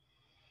wings.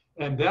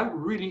 And that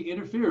really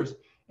interferes.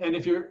 And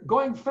if you're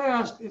going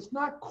fast, it's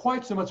not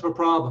quite so much of a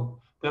problem.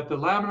 That the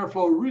laminar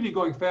flow really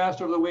going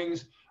fast over the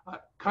wings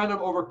kind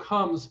of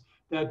overcomes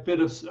that bit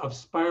of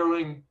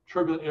spiraling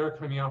turbulent air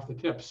coming off the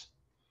tips.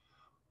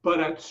 But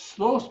at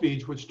slow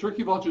speeds, which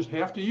turkey vultures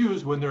have to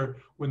use when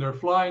they're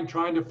flying,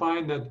 trying to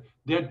find that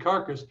dead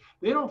carcass,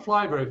 they don't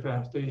fly very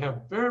fast. They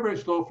have very, very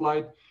slow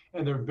flight,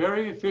 and they're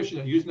very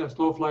efficient at using that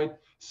slow flight,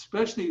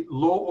 especially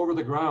low over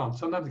the ground.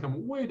 Sometimes they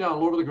come way down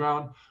low over the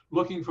ground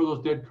looking for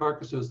those dead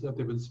carcasses that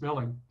they've been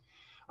smelling.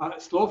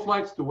 Slow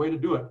flight's the way to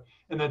do it.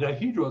 And the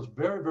dihedral is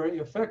very, very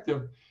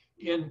effective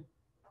in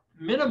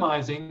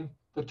minimizing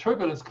the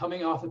turbulence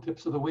coming off the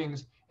tips of the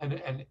wings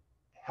and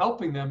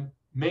helping them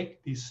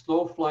make these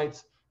slow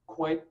flights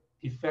quite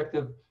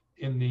effective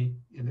in the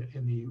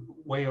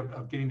way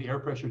of getting the air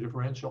pressure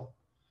differential.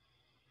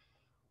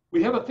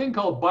 We have a thing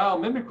called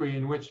biomimicry,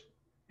 in which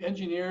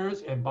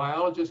engineers and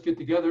biologists get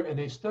together and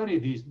they study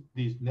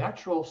these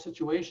natural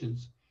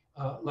situations,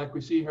 like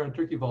we see here in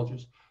turkey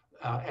vultures,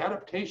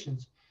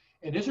 adaptations.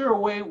 And is there a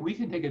way we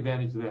can take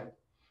advantage of that?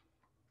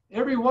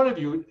 Every one of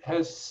you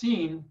has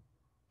seen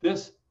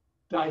this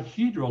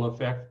dihedral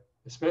effect,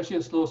 especially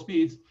at slow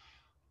speeds,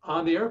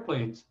 on the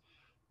airplanes.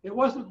 It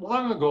wasn't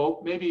long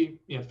ago, maybe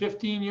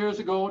 15 years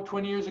ago,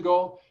 20 years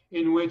ago,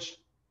 in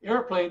which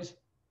airplanes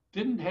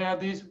didn't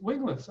have these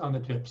winglets on the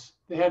tips.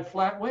 They had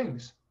flat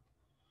wings.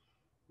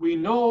 We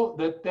know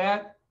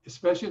that,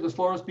 especially at the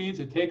slower speeds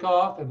at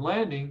takeoff and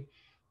landing,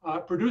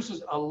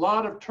 produces a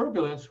lot of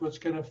turbulence,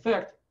 which can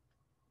affect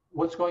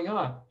what's going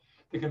on.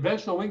 The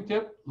conventional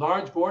wingtip,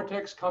 large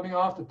vortex coming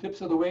off the tips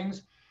of the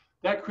wings,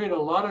 That created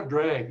a lot of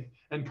drag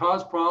and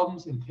caused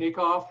problems in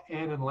takeoff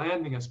and in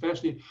landing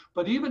especially,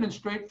 but even in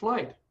straight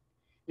flight.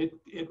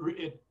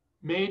 It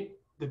made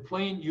the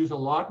plane use a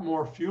lot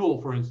more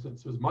fuel, for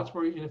instance. It was much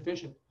more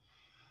inefficient.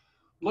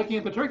 Looking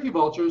at the turkey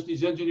vultures,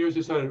 these engineers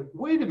decided,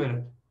 wait a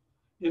minute,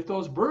 if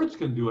those birds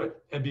can do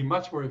it and be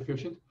much more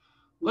efficient,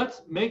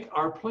 let's make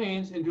our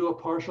planes into a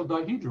partial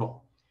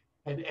dihedral.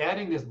 And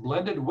adding this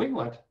blended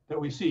winglet that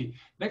we see.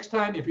 Next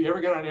time, if you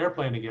ever get on an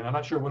airplane again, I'm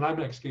not sure when I'm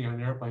next getting on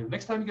an airplane,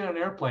 next time you get on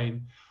an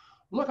airplane,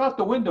 look out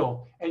the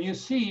window and you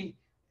see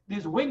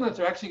these winglets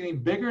are actually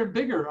getting bigger and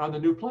bigger on the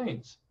new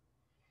planes.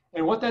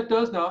 And what that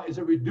does now is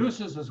it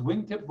reduces this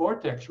wingtip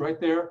vortex right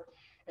there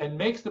and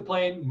makes the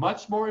plane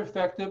much more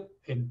effective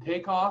in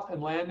takeoff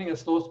and landing at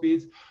slow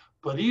speeds,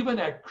 but even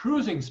at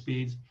cruising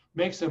speeds,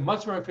 makes them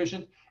much more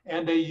efficient,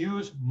 and they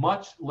use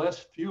much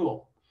less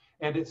fuel.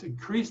 And it's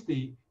increased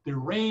the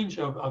range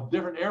of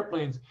different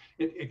airplanes.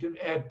 It can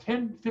add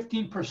 10,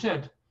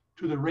 15%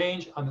 to the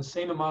range on the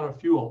same amount of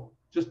fuel,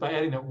 just by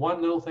adding that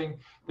one little thing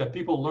that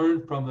people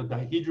learned from the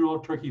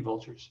dihedral turkey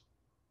vultures.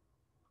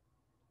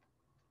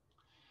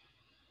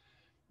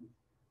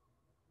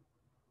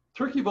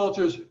 Turkey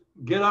vultures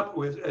get up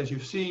with, as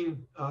you've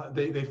seen,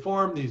 they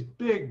form these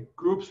big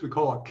groups we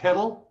call a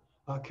kettle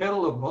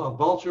of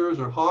vultures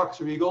or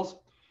hawks or eagles.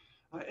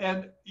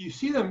 And you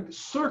see them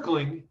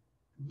circling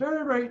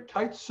very, very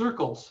tight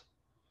circles.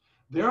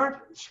 They aren't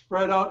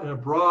spread out in a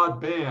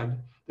broad band.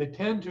 They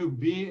tend to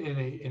be in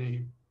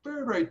a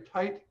very, very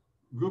tight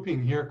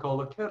grouping here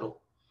called a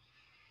kettle.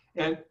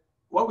 And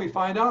what we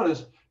find out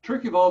is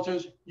turkey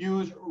vultures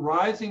use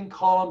rising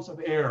columns of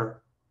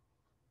air,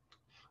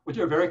 which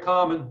are very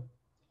common,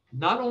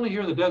 not only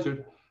here in the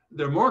desert.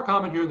 They're more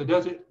common here in the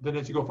desert than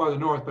as you go farther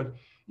north, but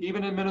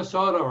even in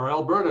Minnesota or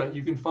Alberta,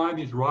 you can find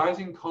these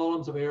rising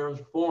columns of air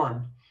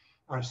formed,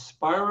 are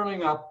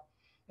spiraling up,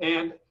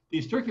 and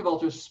these turkey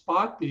vultures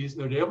spot these.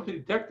 They're able to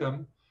detect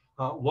them.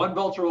 One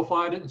vulture will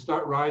find it and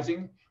start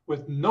rising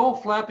with no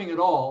flapping at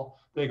all.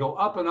 They go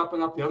up and up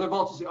and up. The other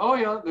vultures say, oh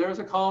yeah, there's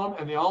a column,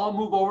 and they all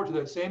move over to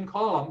that same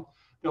column.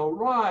 They'll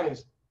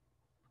rise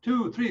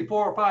 2, 3,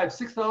 4, 5,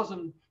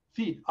 6,000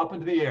 feet up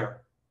into the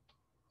air.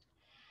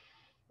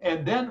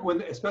 And then,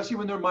 especially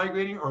when they're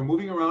migrating or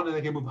moving around, and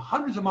they can move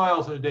hundreds of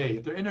miles in a day,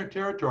 if they're in their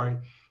territory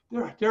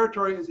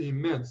is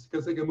immense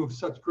because they can move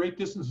such great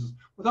distances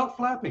without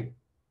flapping.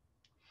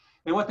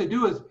 And what they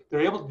do is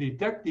they're able to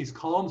detect these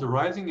columns of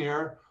rising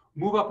air,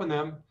 move up in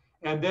them,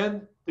 and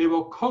then they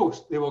will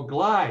coast, they will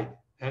glide.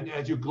 And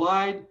as you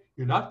glide,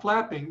 you're not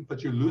flapping,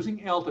 but you're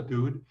losing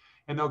altitude,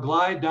 and they'll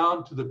glide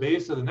down to the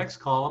base of the next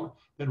column,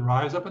 then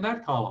rise up in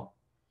that column,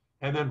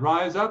 and then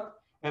rise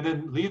up, and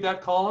then leave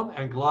that column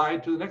and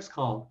glide to the next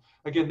column.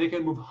 Again, they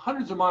can move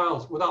hundreds of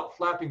miles without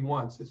flapping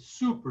once. It's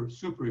super,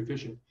 super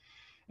efficient.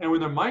 And when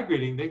they're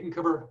migrating, they can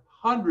cover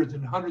hundreds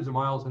and hundreds of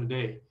miles in a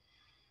day.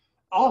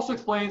 Also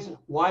explains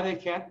why they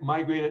can't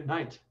migrate at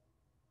night.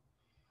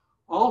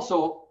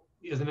 Also,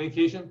 as an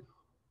indication,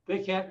 they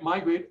can't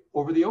migrate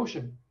over the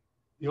ocean.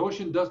 The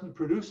ocean doesn't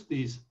produce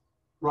these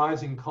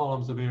rising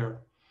columns of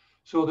air.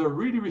 So they're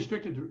really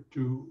restricted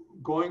to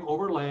going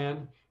over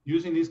land,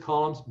 using these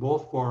columns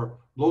both for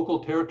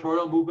local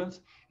territorial movements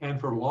and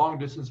for long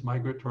distance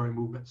migratory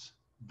movements.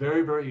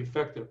 Very, very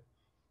effective.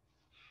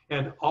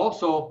 And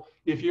also,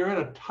 if you're in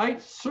a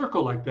tight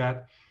circle like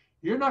that,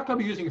 you're not going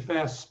to be using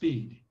fast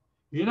speed.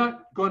 You're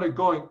not going to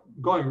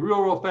going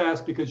real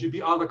fast because you'd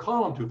be out of the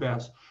column too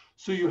fast.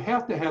 So you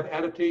have to have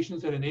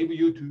adaptations that enable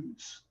you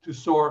to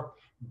soar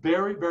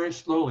very, very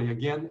slowly.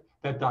 Again,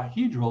 that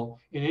dihedral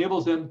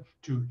enables them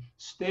to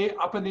stay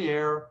up in the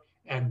air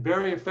and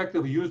very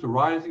effectively use the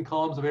rising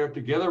columns of air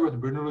together with the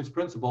Bernoulli's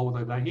principle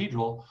with a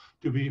dihedral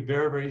to be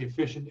very, very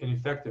efficient and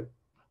effective.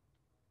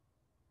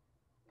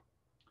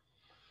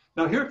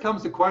 Now here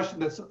comes the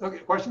question okay,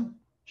 question,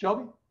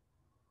 Shelby?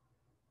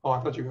 Oh,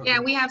 I thought you were. Yeah,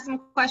 we have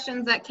some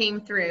questions that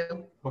came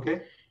through.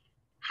 Okay.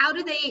 How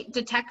do they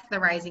detect the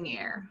rising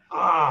air?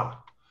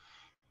 Ah,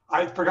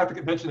 I forgot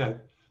to mention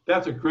that.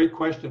 That's a great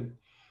question.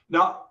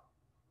 Now,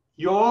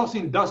 you've all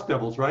seen dust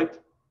devils, right?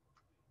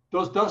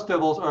 Those dust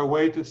devils are a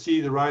way to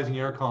see the rising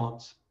air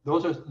columns.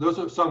 Those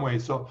are some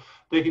ways. So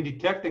they can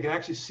detect, they can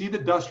actually see the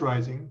dust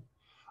rising.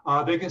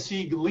 They can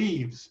see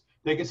leaves.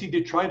 They can see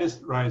detritus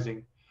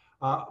rising.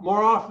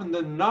 More often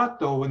than not,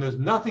 though, when there's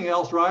nothing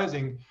else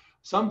rising,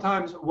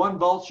 sometimes one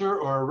vulture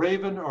or a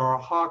raven or a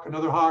hawk,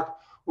 another hawk,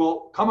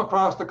 will come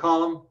across the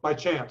column by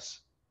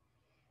chance.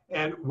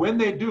 And when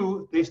they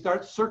do, they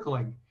start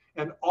circling.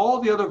 And all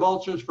the other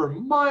vultures for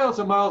miles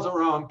and miles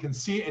around can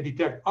see and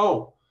detect,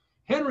 oh,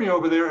 Henry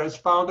over there has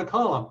found a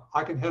column.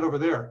 I can head over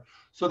there.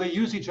 So they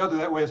use each other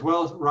that way as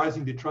well as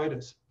rising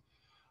detritus.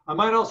 I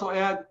might also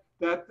add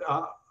that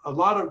a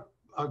lot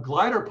of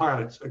glider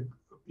pilots,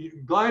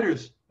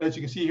 gliders, as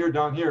you can see here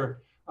down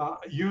here,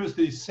 use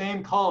these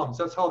same columns.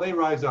 That's how they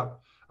rise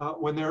up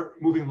when they're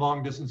moving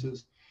long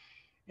distances.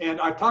 And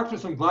I talked to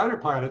some glider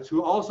pilots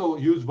who also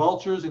use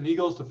vultures and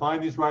eagles to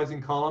find these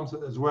rising columns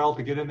as well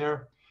to get in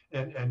there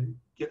and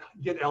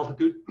get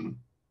altitude.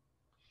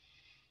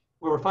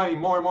 What we're finding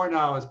more and more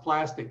now is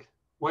plastic.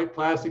 white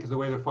plastic is the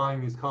way they're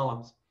finding these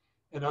columns,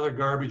 and other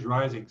garbage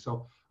rising.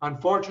 So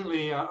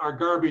unfortunately, our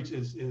garbage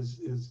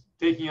is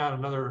taking on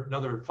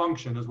another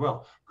function as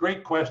well.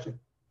 Great question.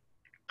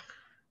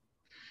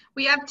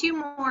 We have two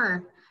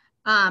more.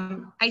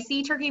 I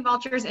see turkey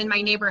vultures in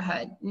my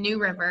neighborhood, New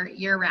River,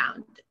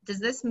 year-round. Does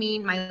this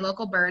mean my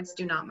local birds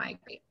do not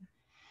migrate?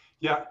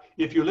 Yeah,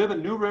 if you live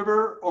in New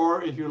River,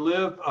 or if you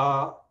live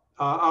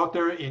out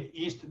there in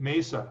East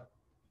Mesa,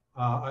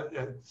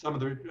 at some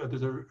of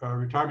there's a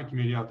retirement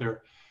community out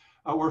there,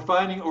 we're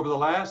finding over the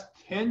last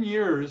 10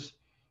 years,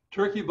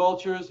 turkey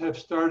vultures have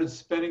started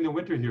spending the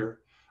winter here.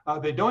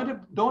 They don't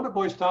at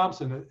Boyce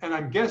Thompson, and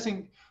I'm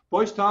guessing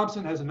Boyce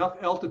Thompson has enough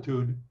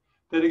altitude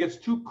that it gets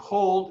too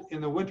cold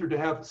in the winter to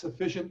have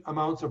sufficient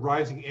amounts of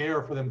rising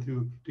air for them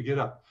to get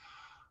up.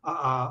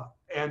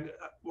 And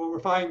what we're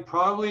finding,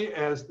 probably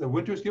as the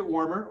winters get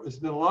warmer, it's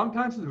been a long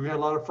time since we had a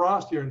lot of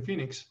frost here in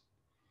Phoenix,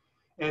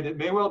 and it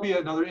may well be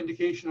another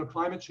indication of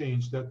climate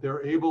change that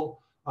they're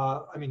able,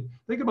 I mean,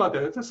 think about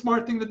that. It's a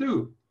smart thing to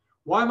do.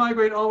 Why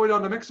migrate all the way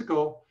down to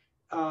Mexico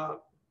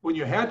when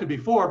you had to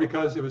before,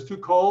 because it was too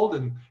cold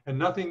and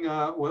nothing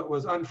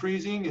was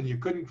unfreezing, and you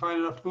couldn't find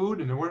enough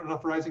food, and there weren't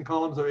enough rising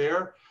columns of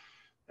air?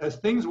 As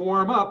things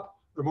warm up,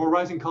 there are more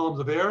rising columns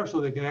of air,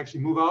 so they can actually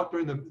move out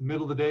during the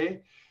middle of the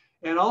day.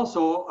 And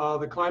also,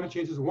 the climate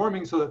change is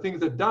warming, so the things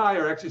that die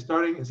are actually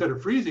starting, instead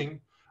of freezing,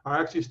 are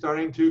actually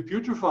starting to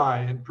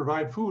putrefy and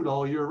provide food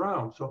all year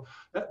round. So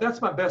that's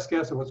my best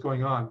guess of what's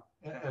going on,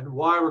 and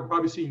why we're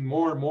probably seeing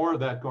more and more of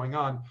that going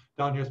on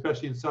down here,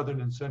 especially in southern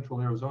and central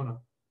Arizona.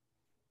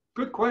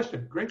 Good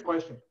question. Great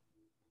question.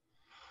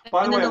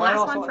 By the way, the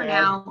last one for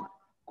now.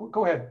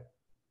 Go ahead.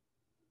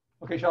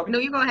 Okay, Shelby? No,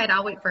 you go ahead.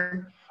 I'll wait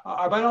for.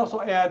 I might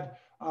also add,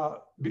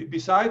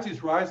 besides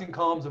these rising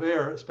columns of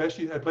air,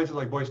 especially at places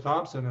like Boyce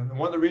Thompson, and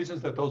one of the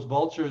reasons that those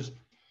vultures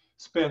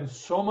spend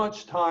so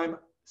much time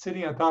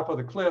sitting on top of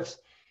the cliffs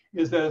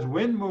is that as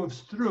wind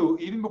moves through,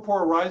 even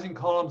before rising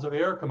columns of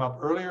air come up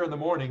earlier in the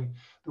morning,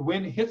 the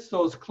wind hits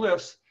those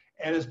cliffs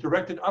and is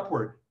directed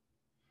upward.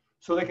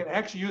 So they can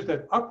actually use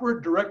that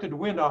upward directed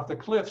wind off the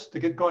cliffs to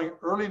get going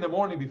early in the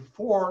morning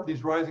before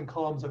these rising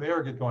columns of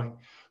air get going.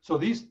 So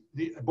the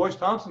Boyce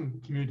Thompson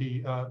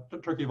community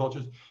turkey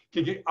vultures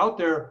can get out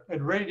there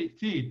and ready to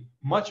feed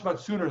much,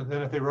 much sooner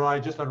than if they rely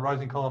just on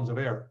rising columns of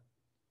air.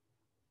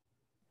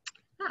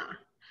 Huh.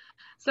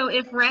 So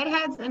if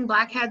redheads and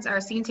blackheads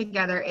are seen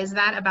together, is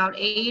that about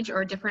age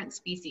or different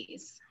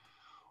species?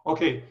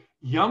 Okay,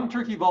 young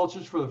turkey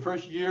vultures for the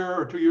first year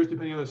or 2 years,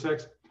 depending on the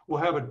sex, will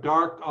have a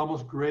dark,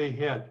 almost gray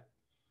head.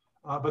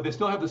 But they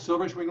still have the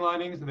silverish wing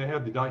linings, and they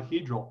have the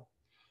dihedral.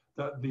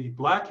 The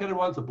black-headed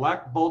ones, the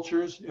black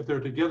vultures, if they're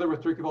together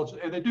with turkey vultures,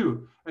 and they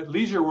do. At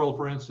Leisure World,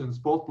 for instance,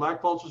 both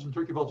black vultures and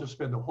turkey vultures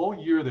spend the whole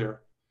year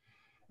there.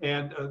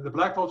 And the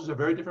black vultures have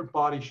very different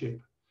body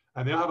shape,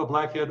 and they'll have a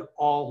black head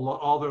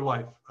all their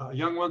life.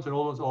 Young ones and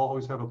old ones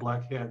always have a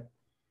black head.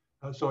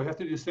 So you have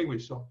to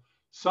distinguish. So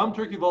some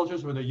turkey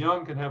vultures, when they're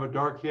young, can have a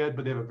dark head,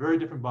 but they have a very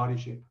different body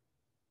shape.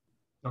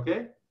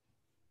 Okay?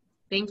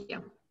 Thank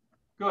you.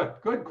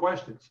 Good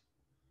questions.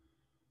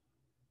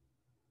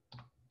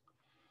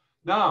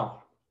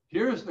 Now,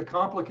 here's the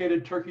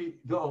complicated turkey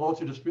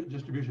vulture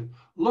distribution.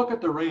 Look at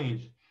the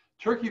range.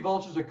 Turkey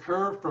vultures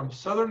occur from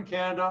southern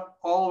Canada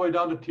all the way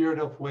down to Tierra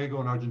del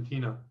Fuego in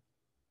Argentina.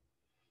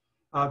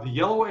 The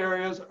yellow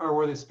areas are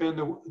where they spend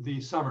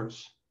the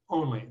summers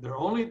only. They're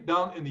only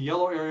down in the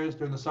yellow areas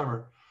during the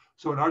summer.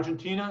 So in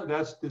Argentina,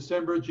 that's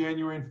December,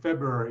 January, and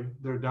February.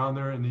 They're down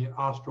there in the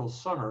austral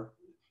summer,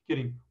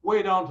 getting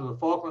way down to the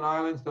Falkland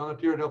Islands, down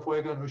to Tierra del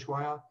Fuego and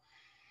Ushuaia.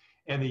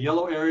 And the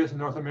yellow areas in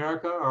North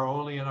America are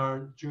only in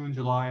our June,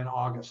 July, and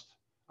August,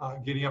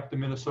 getting up to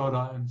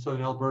Minnesota and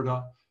southern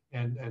Alberta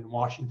and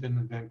Washington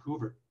and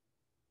Vancouver.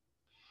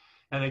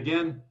 And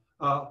again,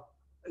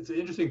 it's an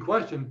interesting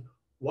question.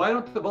 Why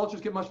don't the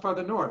vultures get much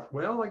farther north?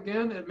 Well,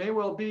 again, it may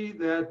well be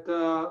that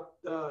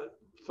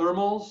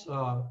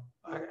thermals,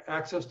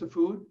 access to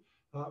food,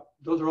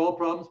 those are all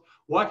problems.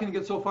 Why can it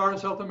get so far in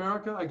South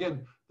America?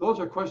 Again, those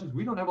are questions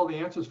we don't have all the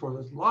answers for.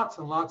 There's lots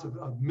and lots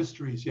of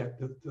mysteries yet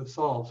to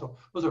solve. So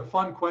those are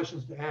fun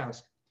questions to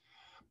ask.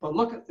 But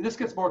look, this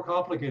gets more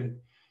complicated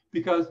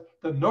because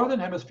the northern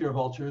hemisphere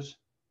vultures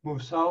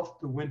move south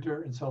to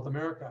winter in South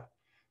America.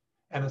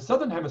 And the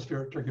southern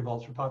hemisphere turkey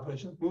vulture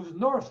population moves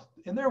north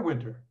in their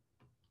winter.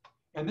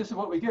 And this is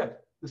what we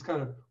get, this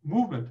kind of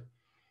movement.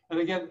 And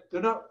again,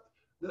 they're not,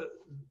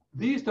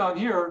 these down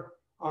here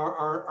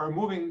are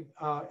moving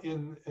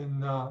in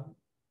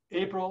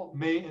April,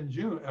 May, and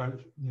June,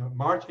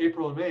 March,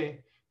 April, and May,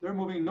 they're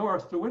moving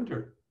north to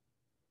winter.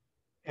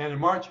 And in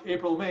March,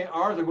 April, May,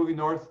 ours are moving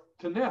north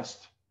to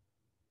nest.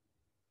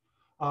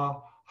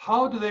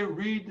 How do they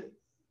read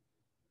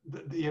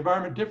the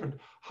environment different?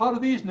 How do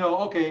these know,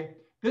 okay,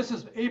 this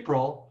is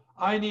April,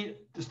 I need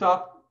to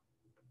stop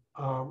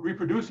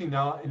reproducing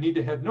now and need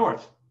to head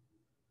north.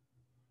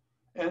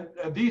 And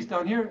these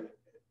down here,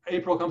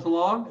 April comes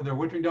along and they're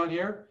wintering down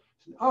here.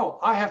 Oh,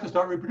 I have to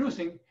start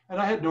reproducing and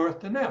I head north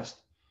to nest.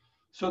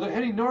 So they're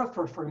heading north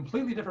for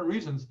completely different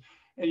reasons.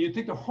 and you'd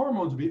think the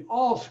hormones would be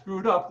all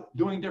screwed up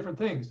doing different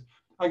things.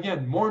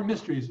 Again, more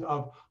mysteries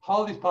of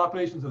how these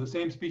populations of the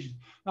same species.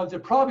 Now,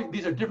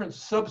 these are different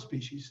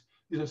subspecies.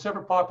 These are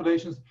separate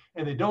populations,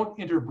 and they don't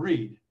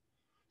interbreed.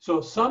 So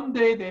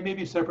someday they may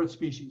be separate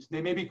species.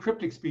 They may be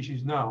cryptic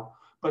species now,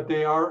 but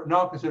they are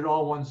now considered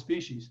all one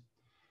species.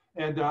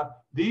 And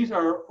these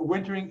are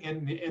wintering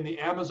in the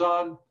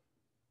Amazon,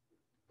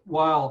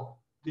 while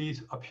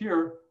these up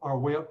here are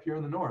way up here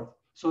in the north.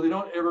 So they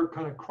don't ever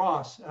kind of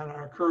cross and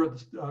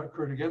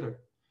occur together.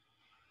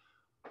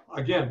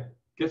 Again,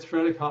 gets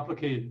fairly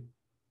complicated.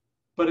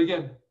 But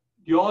again,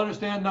 do you all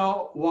understand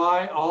now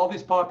why all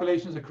these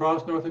populations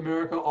across North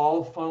America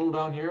all funnel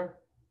down here?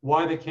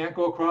 Why they can't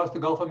go across the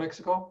Gulf of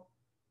Mexico?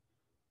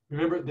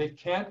 Remember, they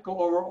can't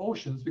go over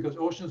oceans because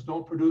oceans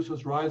don't produce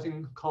those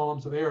rising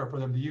columns of air for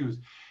them to use.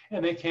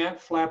 And they can't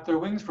flap their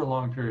wings for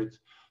long periods.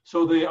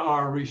 So they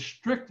are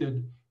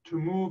restricted to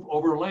move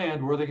over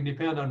land where they can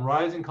depend on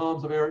rising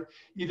columns of air,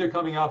 either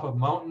coming off of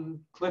mountain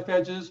cliff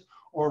edges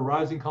or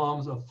rising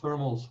columns of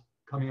thermals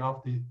coming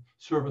off the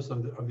surface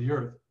of the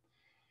earth.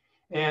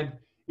 And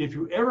if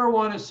you ever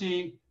want to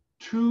see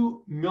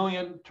 2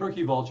 million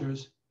turkey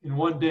vultures in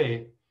one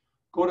day,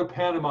 go to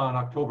Panama in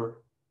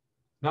October.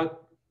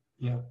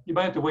 You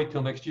might have to wait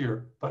till next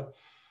year, but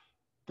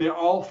they're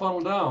all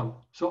funneled down.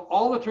 So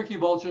all the turkey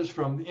vultures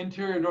from the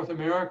interior North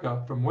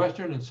America, from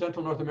Western and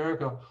Central North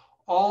America,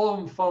 all of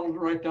them funneled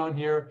right down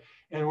here.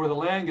 And where the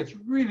land gets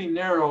really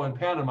narrow in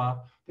Panama,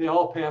 they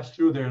all pass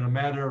through there in a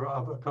matter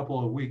of a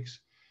couple of weeks.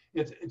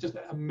 It's just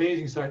an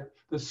amazing sight.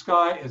 The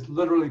sky is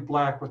literally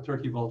black with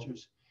turkey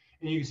vultures.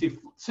 And you can see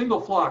single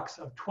flocks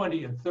of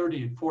 20 and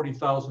 30 and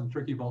 40,000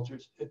 turkey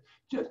vultures. It's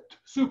just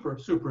super,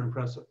 super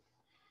impressive.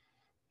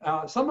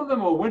 Some of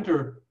them will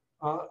winter,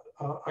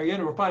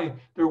 again, we're finding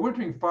they're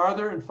wintering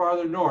farther and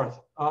farther north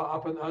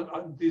up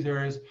in these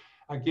areas.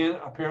 Again,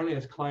 apparently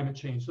it's climate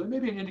change. So it may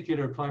be an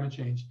indicator of climate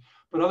change.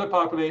 But other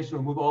populations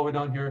will move all the way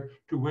down here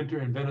to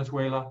winter in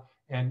Venezuela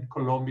and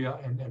Colombia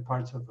and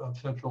parts of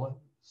Central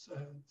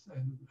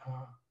and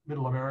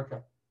Middle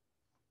America.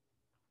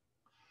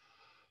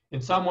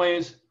 In some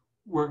ways,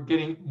 we're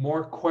getting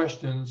more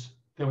questions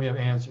than we have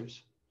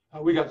answers.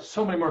 We got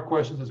so many more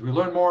questions as we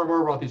learn more and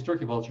more about these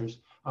turkey vultures.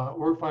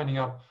 We're finding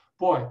out,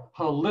 boy,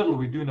 how little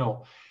we do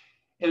know.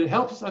 And it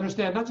helps us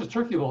understand not just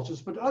turkey vultures,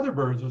 but other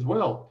birds as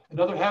well, and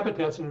other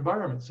habitats and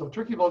environments. So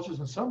turkey vultures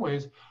in some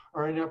ways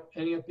are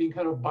ending up being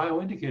kind of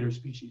bioindicator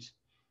species.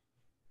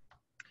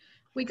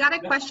 We got a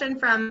question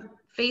from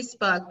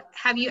Facebook.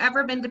 Have you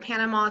ever been to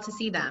Panama to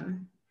see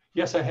them?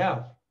 Yes, I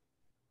have.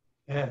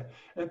 Yeah.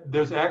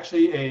 There's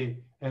actually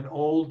an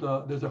old,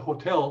 there's a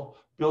hotel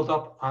built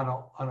up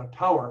on a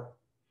tower,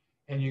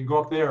 and you can go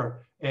up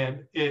there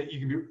and you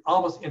can be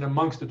almost in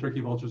amongst the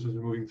turkey vultures as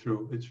they're moving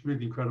through. It's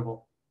really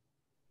incredible.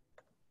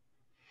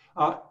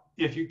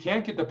 If you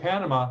can't get to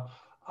Panama,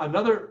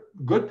 another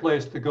good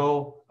place to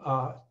go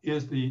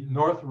is the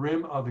north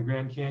rim of the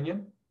Grand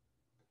Canyon,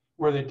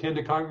 where they tend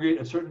to congregate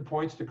at certain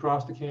points to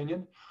cross the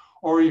canyon.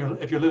 Or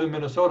if you live in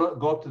Minnesota,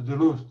 go up to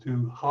Duluth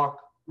to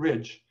Hawk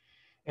Ridge.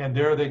 And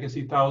there they can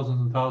see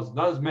thousands and thousands,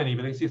 not as many,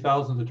 but they can see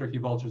thousands of turkey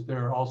vultures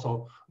there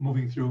also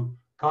moving through,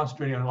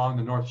 concentrating along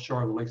the north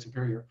shore of the Lake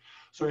Superior.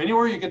 So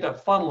anywhere you get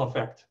that funnel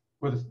effect,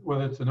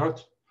 whether it's the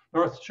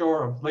north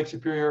shore of Lake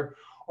Superior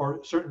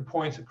or certain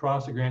points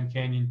across the Grand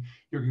Canyon,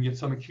 you're going to get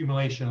some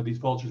accumulation of these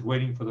vultures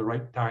waiting for the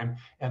right time,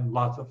 and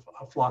lots of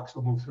flocks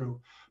will move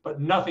through. But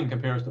nothing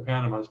compares to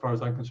Panama as far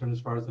as I'm concerned, as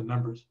far as the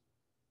numbers.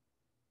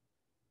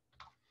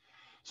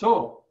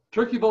 So,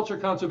 turkey vulture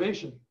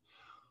conservation.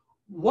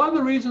 One of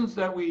the reasons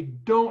that we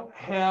don't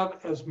have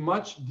as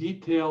much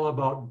detail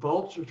about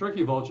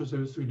turkey vultures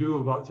as we do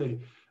about, say,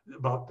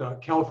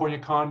 California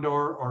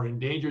condor or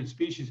endangered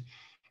species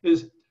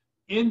is,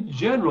 in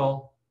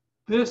general,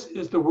 this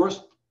is the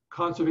worst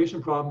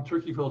conservation problem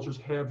turkey vultures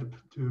have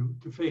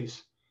to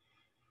face.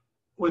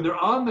 When they're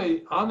on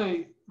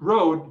the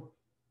road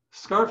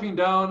scarfing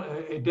down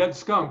a dead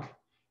skunk,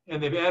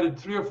 and they've added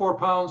 3 or 4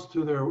 pounds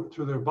to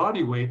their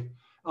body weight,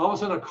 all of a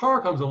sudden a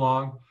car comes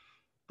along.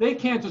 They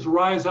can't just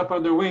rise up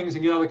on their wings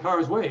and get out of the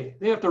car's way.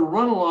 They have to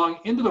run along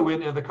into the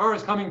wind, and the car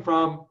is coming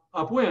from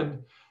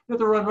upwind. They have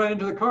to run right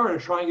into the car and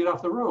try and get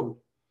off the road.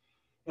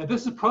 And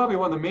this is probably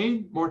one of the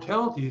main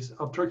mortalities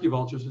of turkey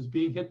vultures, is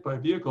being hit by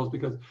vehicles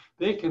because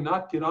they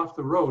cannot get off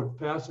the road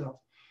fast enough.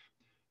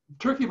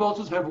 Turkey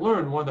vultures have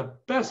learned one of the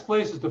best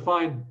places to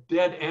find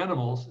dead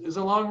animals is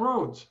along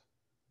roads.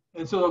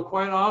 And so they'll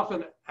quite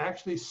often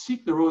actually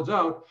seek the roads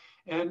out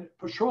and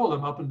patrol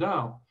them up and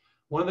down.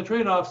 One of the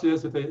trade-offs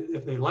is if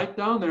they light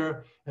down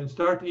there and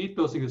start to eat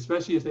those things,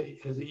 especially as they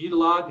eat a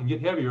lot and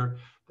get heavier,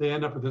 they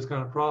end up with this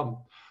kind of problem.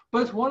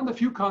 But it's one of the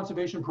few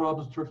conservation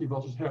problems turkey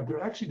vultures have.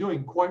 They're actually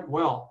doing quite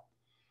well.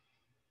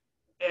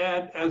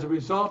 And as a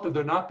result of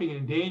their not being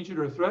endangered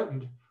or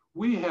threatened,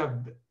 we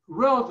have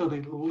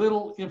relatively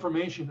little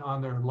information on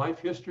their life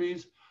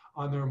histories,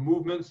 on their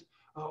movements.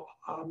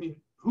 I mean,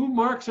 who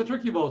marks a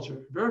turkey vulture?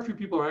 Very few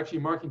people are actually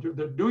marking.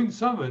 They're doing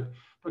some of it,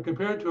 but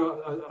compared to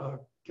a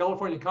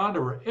California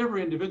condor, where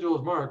every individual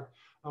is marked,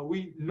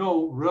 we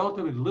know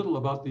relatively little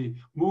about the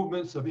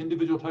movements of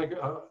individual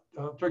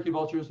turkey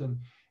vultures,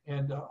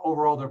 and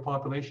overall their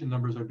population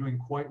numbers are doing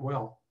quite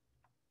well.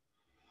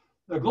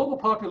 The global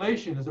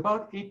population is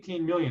about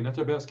 18 million. That's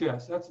our best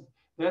guess.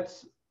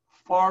 That's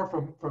far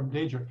from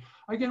danger.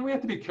 Again, we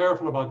have to be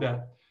careful about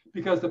that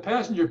because the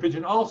passenger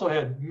pigeon also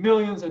had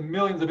millions and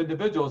millions of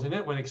individuals and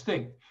it went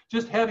extinct.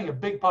 Just having a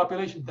big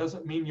population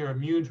doesn't mean you're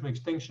immune from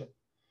extinction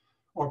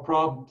or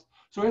problems.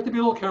 So we have to be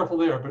a little careful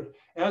there. But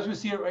as we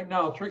see it right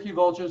now, turkey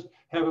vultures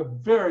have a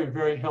very,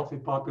 very healthy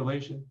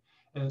population.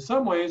 And in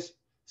some ways,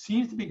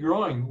 seems to be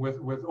growing with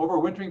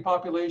overwintering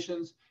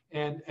populations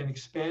and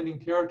expanding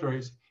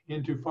territories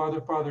into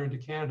farther into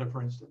Canada,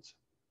 for instance.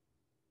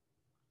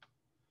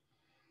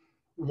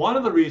 One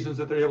of the reasons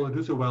that they're able to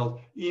do so well,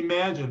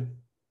 imagine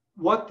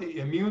what the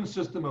immune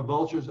system of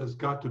vultures has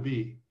got to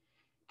be.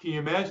 Can you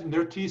imagine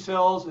their T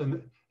cells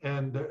and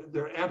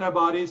their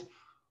antibodies?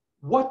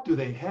 What do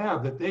they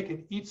have that they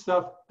can eat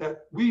stuff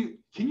that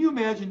can you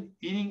imagine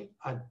eating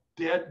a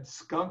dead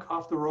skunk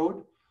off the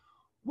road?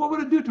 What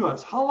would it do to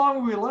us? How long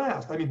would we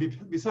last? I mean,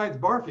 besides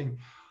barfing,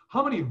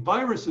 how many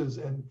viruses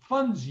and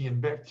fungi and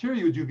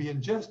bacteria would you be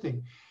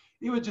ingesting?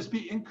 It would just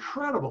be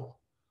incredible.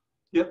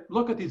 Yet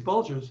look at these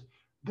vultures.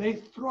 They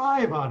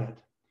thrive on it.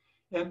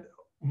 And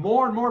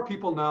more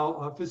people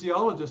now,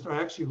 physiologists are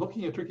actually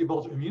looking at turkey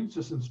vulture immune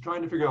systems,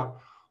 trying to figure out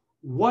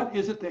what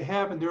is it they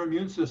have in their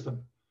immune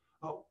system?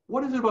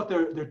 What is it about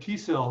their T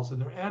cells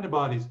and their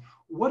antibodies?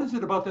 What is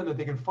it about them that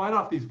they can fight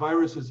off these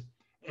viruses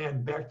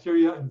and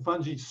bacteria and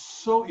fungi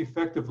so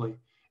effectively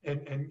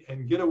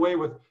and get away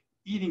with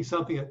eating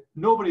something that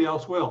nobody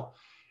else will?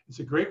 It's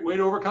a great way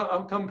to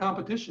overcome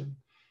competition.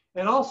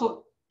 And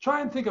also, try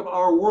and think of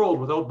our world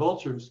without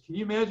vultures. Can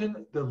you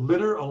imagine the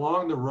litter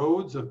along the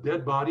roads of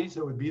dead bodies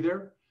that would be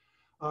there?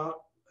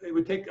 It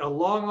would take a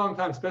long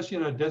time, especially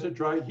in a desert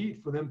dry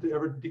heat, for them to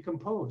ever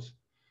decompose.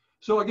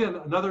 So again,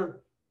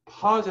 another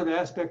positive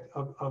aspect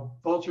of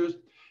vultures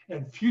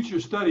and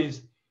future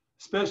studies,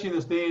 especially in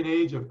this day and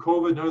age of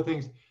COVID and other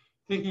things,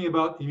 thinking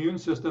about immune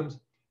systems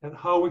and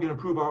how we can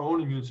improve our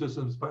own immune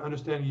systems by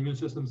understanding immune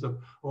systems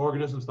of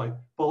organisms like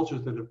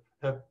vultures that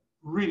have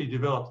really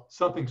developed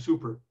something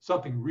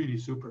really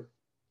super.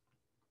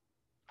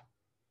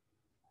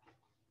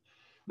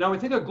 Now we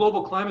think of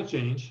global climate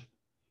change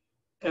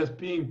as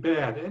being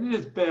bad, and it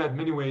is bad in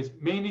many ways,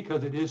 mainly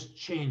because it is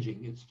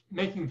changing. It's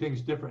making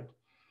things different.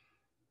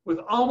 With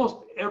almost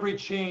every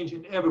change,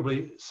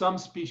 inevitably, some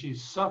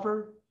species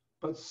suffer,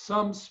 but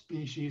some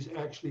species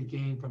actually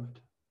gain from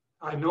it.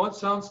 I know it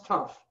sounds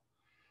tough.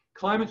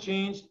 Climate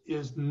change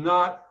is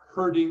not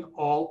hurting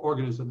all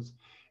organisms.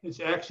 It's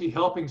actually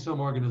helping some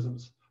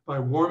organisms by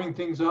warming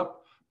things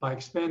up, by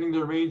expanding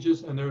their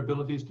ranges and their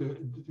abilities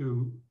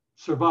to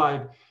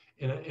survive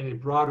in a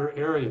broader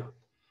area.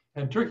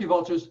 And turkey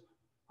vultures,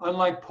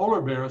 unlike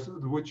polar bears,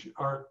 which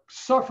are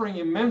suffering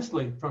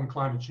immensely from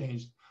climate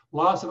change,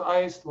 loss of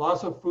ice,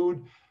 loss of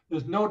food,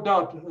 there's no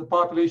doubt that the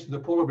populations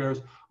of polar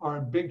bears are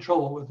in big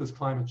trouble with this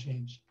climate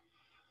change.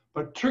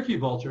 But turkey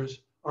vultures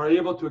are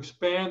able to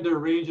expand their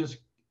ranges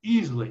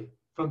easily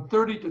from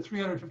 30 to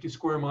 350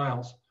 square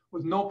miles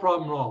with no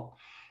problem at all.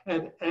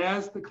 And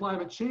as the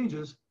climate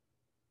changes,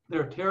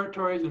 their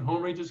territories and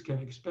home ranges can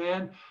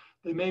expand.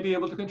 They may be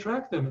able to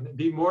contract them and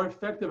be more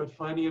effective at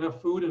finding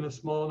enough food in a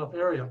small enough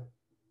area.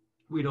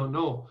 We don't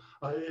know.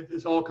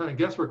 It's all kind of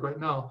guesswork right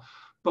now.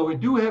 But we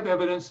do have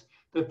evidence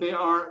that they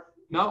are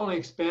not only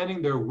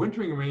expanding their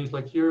wintering range,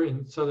 like here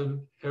in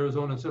southern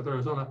Arizona and central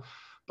Arizona,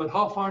 but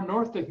how far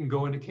north they can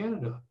go into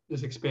Canada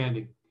is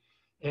expanding.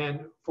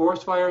 And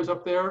forest fires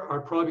up there are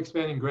probably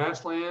expanding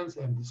grasslands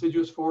and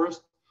deciduous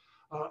forest.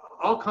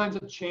 All kinds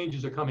of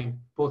changes are coming,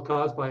 both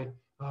caused by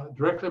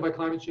directly by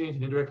climate change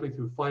and indirectly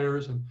through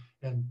fires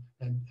and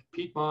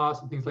peat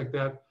moss and things like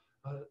that,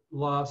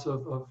 loss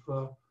of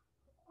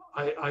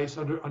ice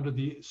under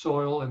the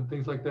soil and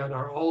things like that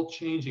are all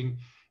changing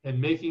and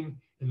making,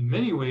 in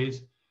many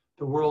ways,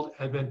 the world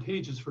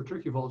advantageous for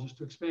turkey vultures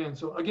to expand.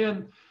 So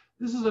again,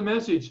 this is a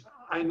message.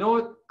 I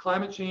know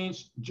climate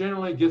change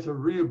generally gets a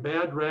really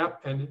bad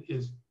rap and it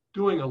is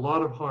doing a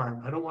lot of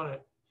harm. I don't want to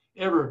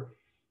ever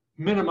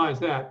minimize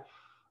that.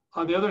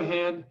 On the other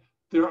hand,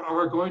 there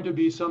are going to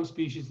be some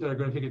species that are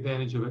going to take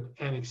advantage of it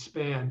and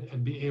expand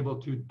and be able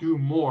to do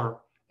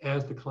more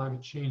as the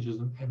climate changes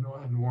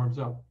and warms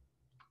up.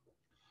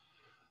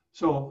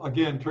 So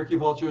again, turkey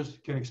vultures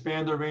can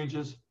expand their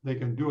ranges. They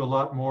can do a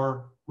lot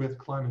more with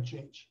climate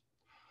change.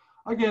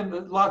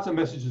 Again, lots of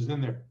messages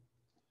in there.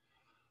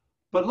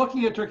 But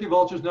looking at turkey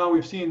vultures now,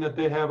 we've seen that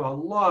they have a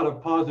lot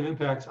of positive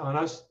impacts on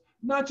us,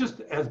 not just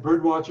as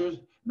bird watchers,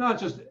 not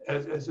just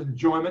as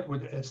enjoyment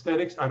with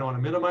aesthetics. I don't want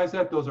to minimize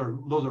that. Those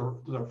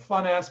are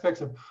fun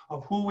aspects of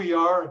who we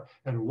are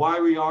and why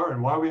we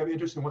have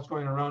interest in what's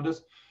going on around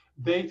us.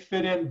 They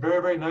fit in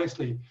very, very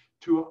nicely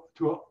to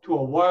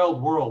a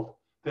wild world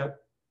that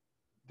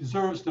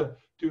deserves to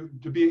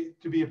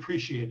be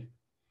appreciated.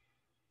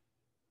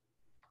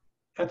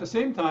 At the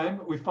same time,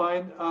 we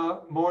find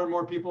more and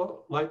more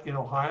people, like in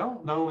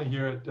Ohio, not only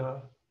here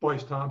at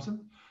Boyce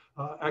Thompson,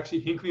 actually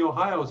Hinckley,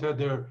 Ohio has had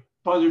their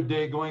Buzzard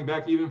Day going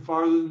back even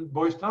farther than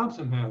Boyce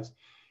Thompson has.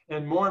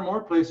 And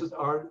more places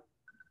are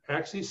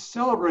actually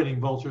celebrating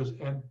vultures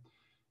and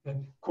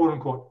quote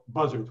unquote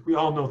buzzards. We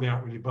all know they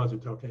aren't really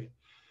buzzards, okay?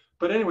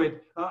 But anyway,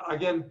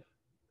 again,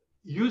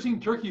 using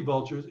turkey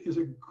vultures is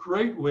a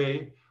great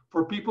way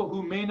for people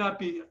who may not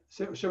be,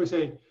 shall we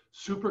say,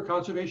 super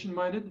conservation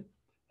minded,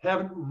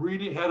 haven't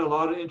really had a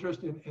lot of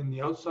interest in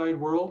the outside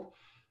world.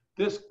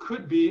 This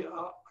could be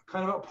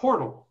kind of a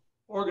portal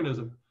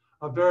organism,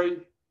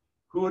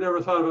 who would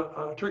ever thought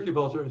of a turkey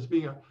vulture as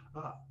being a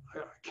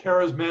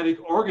charismatic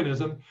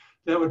organism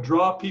that would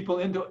draw people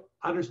into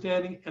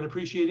understanding and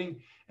appreciating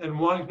and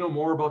wanting to know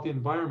more about the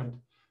environment.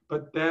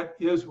 But that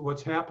is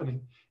what's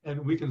happening.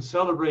 And we can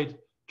celebrate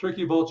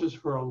turkey vultures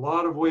for a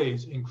lot of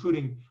ways,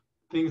 including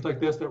things like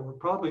this that were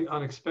probably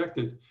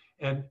unexpected.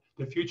 And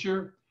the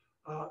future,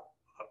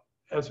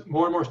 as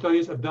more and more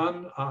studies have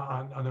done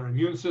on their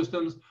immune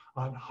systems,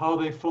 on how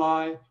they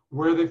fly,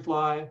 where they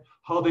fly,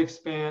 how they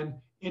expand,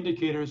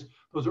 indicators,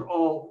 those are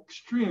all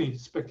extremely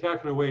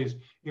spectacular ways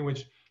in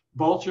which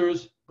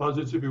vultures,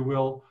 buzzards, if you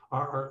will,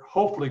 are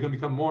hopefully going to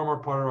become more and more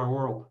part of our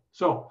world.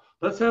 So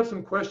let's have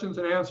some questions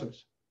and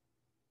answers.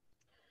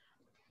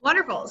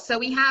 Wonderful. So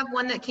we have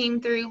one that came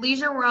through.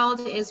 Leisure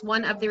World is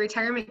one of the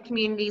retirement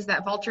communities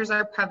that vultures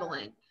are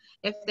prevalent.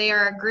 If they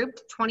are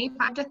grouped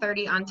 25 to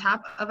 30 on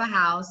top of a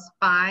house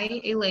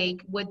by a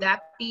lake, would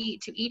that be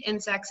to eat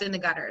insects in the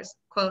gutters?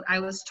 Quote, I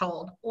was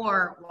told,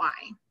 or why?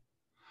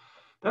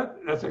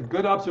 That's a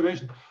good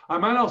observation. I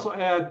might also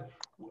add,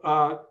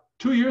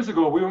 2 years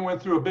ago, we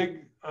went through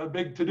a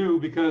big to-do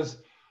because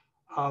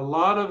a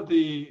lot of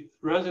the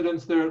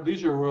residents there at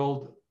Leisure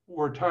World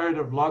were tired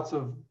of lots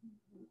of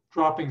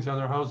droppings on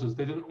their houses.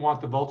 They didn't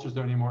want the vultures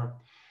there anymore.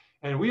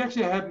 And we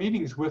actually had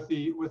meetings with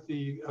the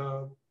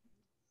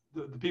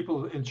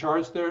people in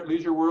charge there at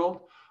Leisure World,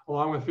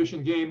 along with Fish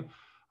and Game,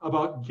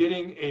 about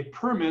getting a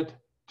permit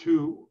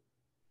to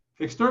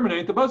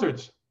exterminate the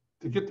buzzards,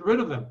 to get rid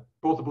of them,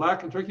 both the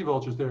black and turkey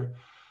vultures there.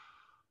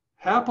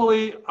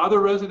 Happily, other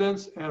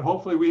residents, and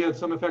hopefully we had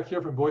some effect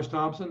here from Boyce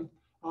Thompson,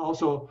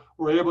 also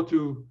were able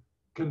to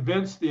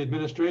convince the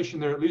administration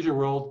there at Leisure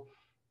World,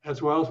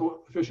 as well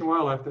as Fish and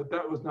Wildlife, that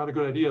that was not a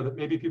good idea, that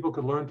maybe people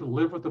could learn to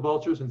live with the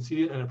vultures and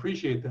see it and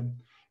appreciate them.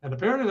 And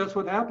apparently that's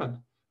what happened,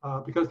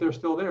 because they're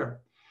still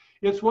there.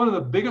 It's one of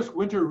the biggest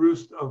winter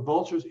roosts of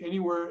vultures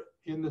anywhere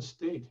in the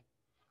state.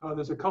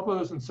 There's a couple of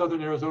those in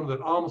southern Arizona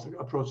that almost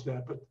approach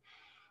that.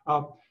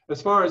 But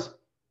as far as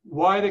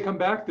why they come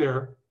back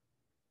there,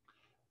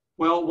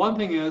 well, one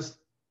thing is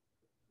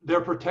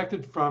they're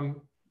protected from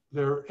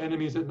their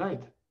enemies at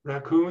night.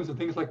 Raccoons and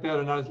things like that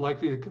are not as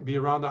likely to be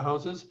around the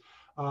houses.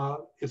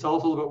 It's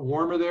also a little bit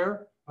warmer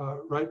there,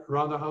 right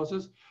around the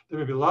houses. There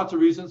may be lots of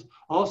reasons.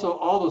 Also,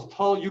 all those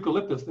tall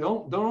eucalyptus, they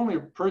don't only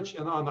perch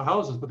on the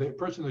houses, but they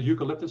perch in the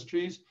eucalyptus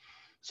trees.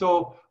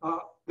 So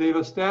they've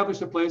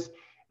established a place,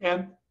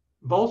 and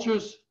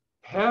vultures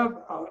have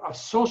a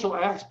social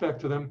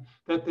aspect to them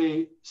that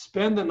they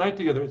spend the night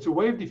together. It's a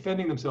way of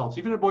defending themselves.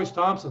 Even at Boyce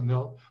Thompson,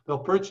 they'll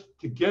perch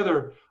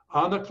together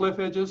on the cliff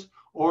edges,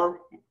 or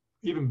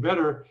even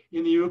better,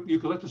 in the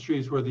eucalyptus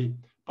trees where the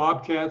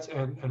bobcats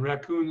and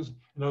raccoons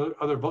and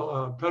other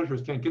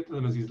predators can't get to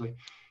them as easily.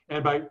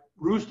 And by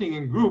roosting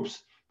in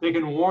groups, they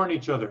can warn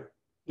each other.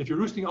 If you're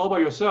roosting all by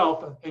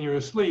yourself and you're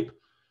asleep,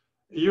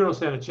 you don't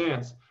stand a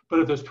chance. But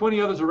if there's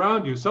 20 others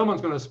around you,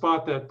 someone's going to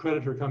spot that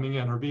predator coming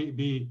in or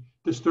be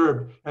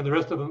disturbed, and the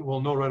rest of them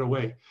will know right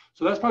away.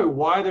 So that's probably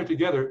why they're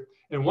together.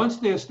 And once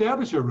they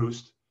establish a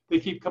roost, they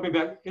keep coming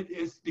back.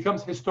 It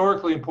becomes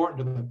historically important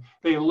to them.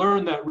 They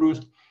learn that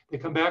roost, they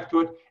come back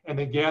to it, and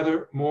they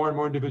gather more and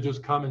more individuals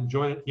come and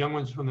join it. Young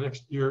ones from the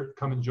next year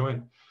come and join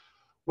it.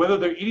 Whether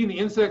they're eating the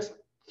insects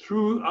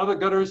through other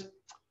gutters,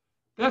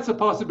 that's a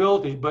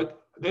possibility,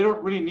 but they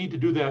don't really need to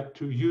do that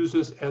to use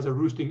this as a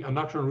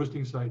nocturnal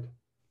roosting site.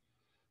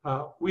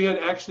 We had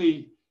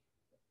actually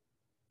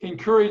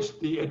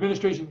encouraged the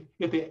administration,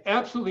 if they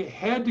absolutely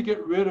had to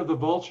get rid of the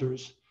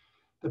vultures,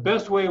 the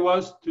best way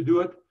was to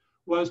do it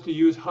was to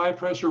use high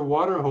pressure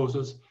water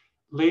hoses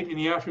late in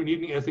the afternoon,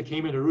 evening as they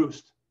came into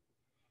roost,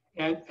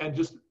 and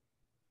just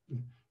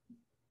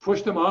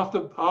push them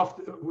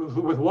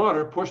with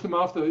water, push them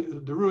off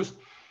the roost,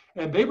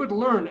 and they would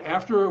learn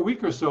after a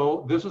week or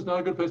so, this is not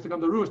a good place to come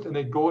to roost, and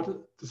they'd go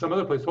to some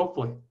other place,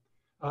 hopefully.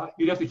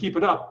 You'd have to keep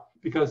it up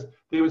because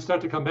they would start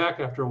to come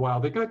back after a while.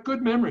 They got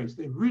good memories.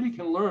 They really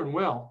can learn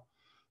well.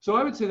 So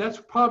I would say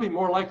that's probably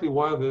more likely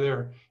why they're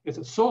there. It's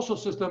a social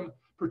system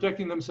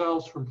protecting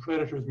themselves from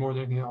predators more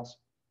than anything else.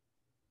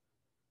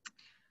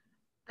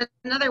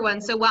 Another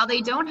one. So while they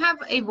don't have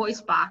a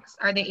voice box,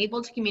 are they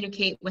able to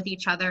communicate with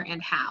each other,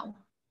 and how?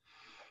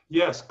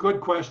 Yes,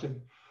 good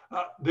question.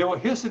 They will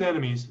hiss at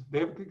enemies. They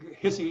have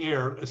hissing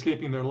air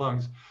escaping their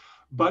lungs,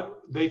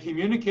 but they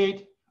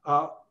communicate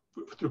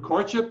through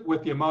courtship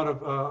with the amount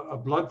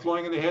of blood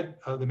flowing in the head.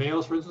 The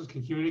males, for instance,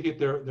 can communicate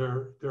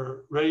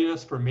their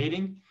readiness for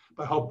mating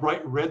by how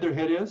bright red their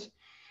head is.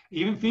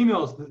 Even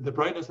females, the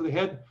brightness of the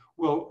head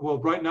will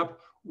brighten up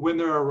when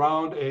they're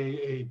around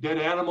a dead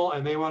animal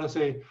and they want to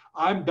say,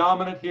 I'm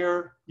dominant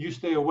here, you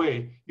stay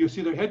away, you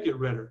see their head get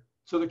redder.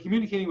 So they're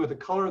communicating with the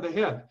color of the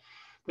head.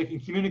 They can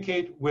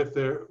communicate with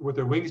their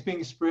wings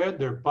being spread,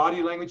 their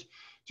body language,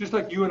 just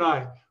like you and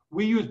I.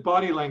 We use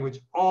body language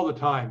all the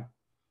time,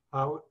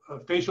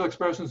 facial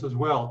expressions as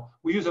well.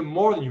 We use them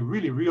more than you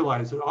really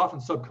realize,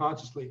 often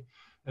subconsciously.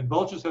 And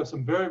vultures have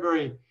some very,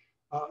 very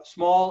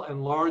small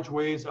and large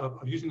ways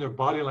of using their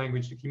body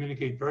language to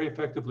communicate very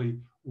effectively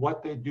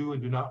what they do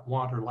and do not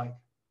want or like.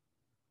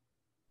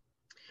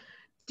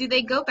 Do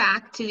they go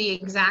back to the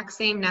exact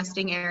same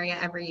nesting area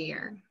every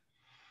year?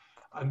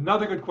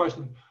 Another good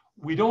question.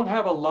 We don't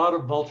have a lot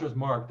of vultures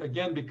marked.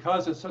 Again,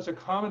 because it's such a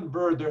common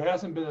bird, there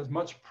hasn't been as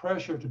much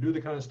pressure to do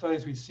the kind of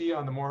studies we see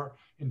on the more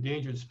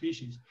endangered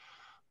species.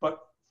 But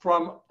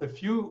from the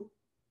few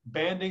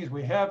bandings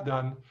we have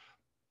done,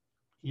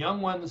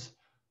 young ones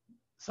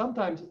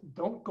sometimes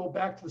don't go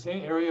back to the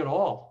same area at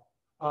all.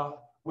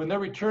 When they're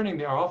returning,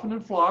 they are often in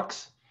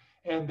flocks,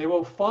 and they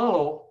will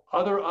follow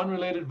other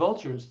unrelated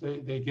vultures.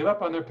 They give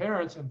up on their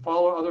parents and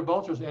follow other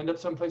vultures and end up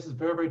some places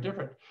very, very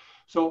different.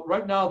 So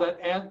right now,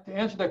 to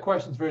answer that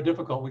question is very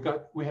difficult.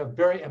 We have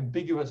very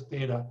ambiguous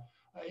data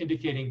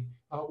indicating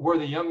where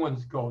the young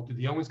ones go. Do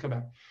the young ones come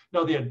back?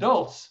 Now the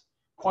adults,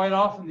 quite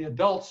often the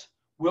adults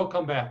will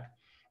come back.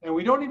 And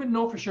we don't even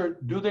know for sure,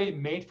 do they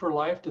mate for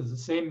life? Does the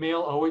same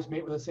male always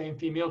mate with the same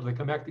female? Do they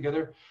come back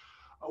together?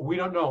 We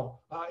don't know.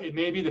 It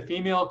may be the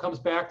female comes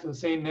back to the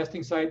same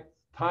nesting site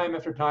time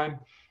after time,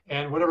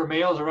 and whatever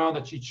male's around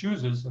that she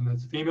chooses, and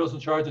the female's in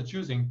charge of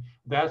choosing,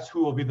 that's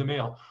who will be the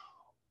male.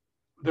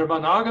 They're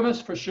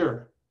monogamous for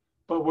sure,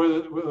 but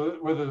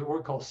whether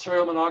we're called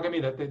serial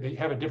monogamy, that they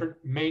have a different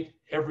mate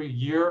every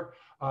year,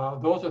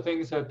 those are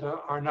things that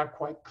are not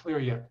quite clear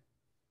yet.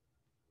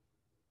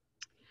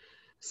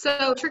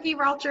 So turkey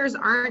vultures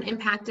aren't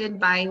impacted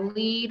by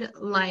lead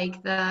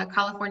like the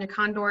California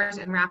condors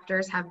and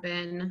raptors have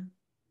been?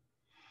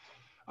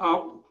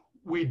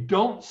 We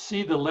don't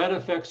see the lead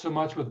effect so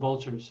much with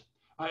vultures.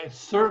 It's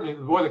certainly,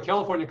 boy, the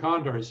California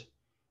condors,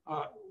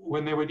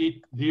 when they would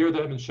eat deer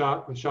that had been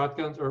shot with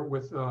shotguns or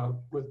with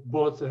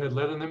bullets that had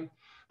lead in them,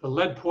 the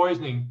lead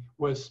poisoning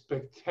was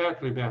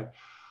spectacularly bad.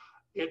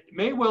 It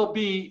may well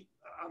be,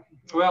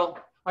 well,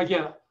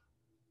 again,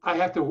 I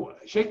have to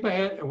shake my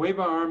head and wave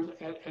my arms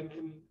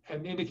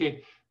and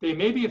indicate they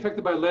may be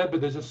affected by lead,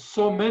 but there's just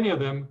so many of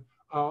them,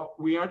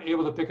 we aren't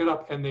able to pick it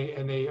up, and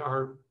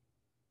they're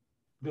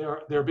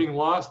being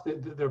lost.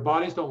 Their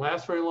bodies don't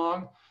last very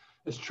long.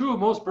 It's true of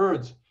most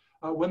birds.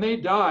 When they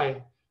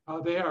die,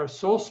 they are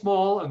so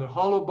small and they're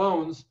hollow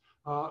bones,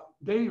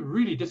 they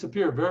really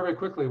disappear very, very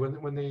quickly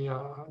when they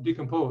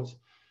decompose.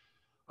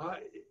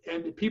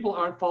 And people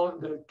aren't following,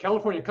 the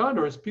California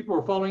condors, people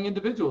were following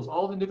individuals.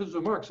 All the individuals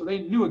were marked, so they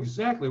knew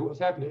exactly what was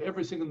happening to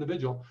every single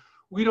individual.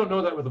 We don't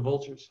know that with the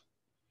vultures.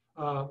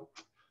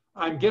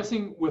 I'm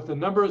guessing with the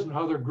numbers and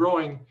how they're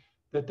growing,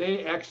 that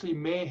they actually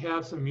may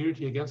have some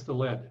immunity against the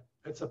lead.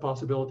 That's a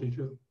possibility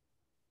too,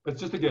 but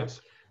it's just a guess.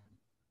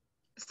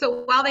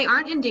 So while they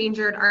aren't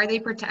endangered, are they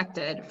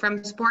protected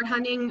from sport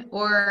hunting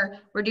or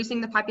reducing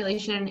the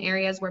population in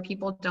areas where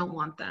people don't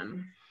want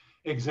them?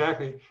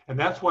 Exactly, and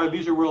that's why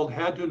Leisure World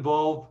had to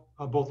involve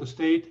both the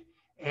state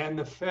and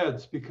the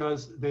feds,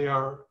 because they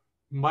are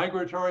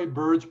migratory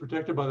birds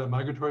protected by the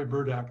Migratory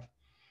Bird Act.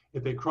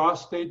 If they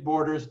cross state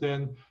borders,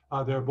 then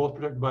they're both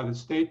protected by the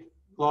state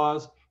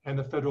laws and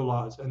the federal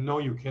laws. And no,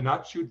 you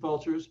cannot shoot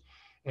vultures,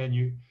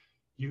 and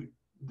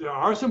there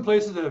are some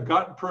places that have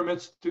gotten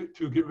permits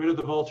to get rid of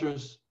the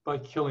vultures by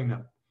killing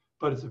them,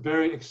 but it's a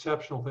very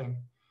exceptional thing,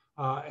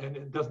 and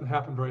it doesn't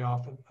happen very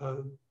often.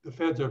 The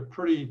feds are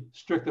pretty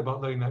strict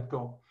about letting that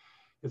go.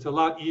 It's a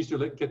lot easier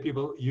to get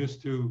people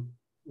used to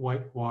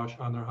whitewash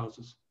on their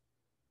houses.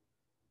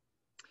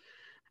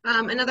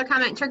 Another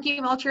comment, turkey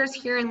vultures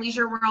here in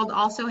Leisure World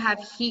also have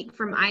heat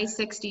from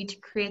I-60 to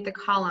create the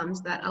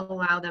columns that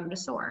allow them to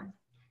soar.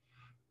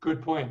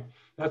 Good point.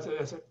 That's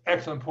an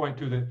excellent point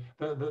too.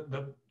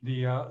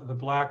 The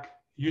black,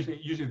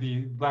 usually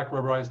the black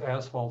rubberized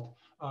asphalt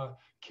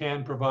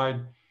can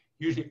provide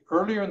usually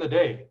earlier in the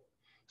day.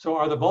 So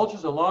are the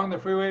vultures along the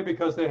freeway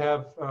because they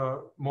have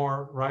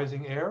more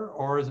rising air,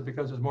 or is it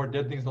because there's more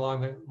dead things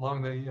along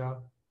the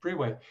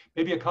freeway?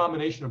 Maybe a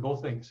combination of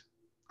both things.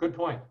 Good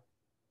point.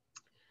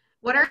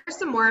 What are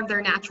some more of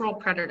their natural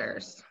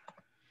predators?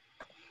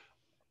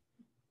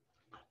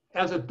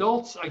 As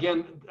adults,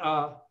 again,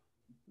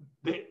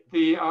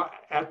 they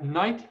at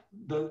night,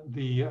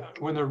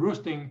 when they're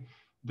roosting,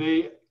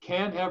 they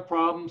can have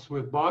problems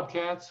with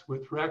bobcats,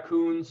 with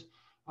raccoons,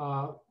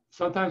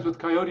 sometimes with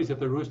coyotes if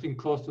they're roosting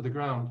close to the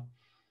ground.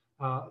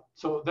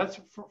 So that's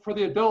for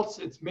the adults,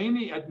 it's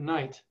mainly at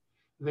night.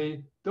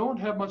 They don't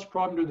have much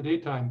problem during the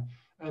daytime,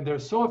 and they're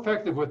so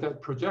effective with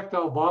that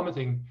projectile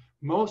vomiting.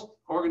 Most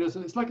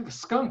organisms, it's like a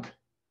skunk.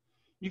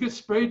 You get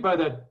sprayed by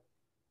that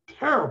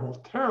terrible,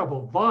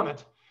 terrible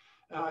vomit.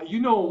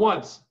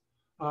 Once.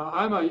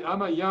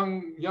 I'm a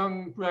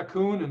young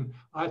raccoon, and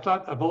I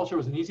thought a vulture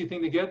was an easy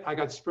thing to get. I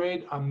got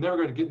sprayed. I'm never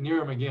going to get near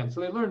them again.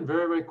 So they learn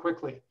very, very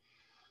quickly.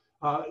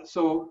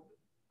 So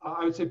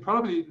I would say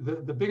probably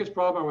the biggest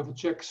problem are with the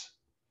chicks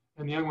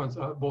and the young ones,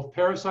 both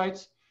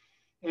parasites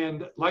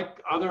and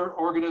like other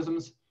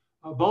organisms,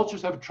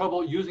 vultures have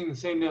trouble using the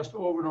same nest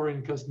over and over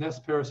again because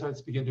nest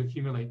parasites begin to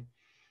accumulate.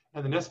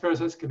 And the nest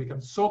parasites can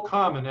become so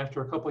common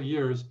after a couple of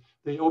years,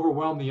 they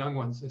overwhelm the young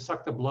ones. They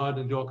suck the blood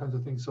and do all kinds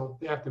of things, so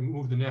they have to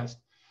move the nest.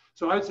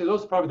 So I'd say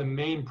those are probably the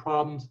main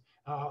problems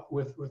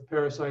with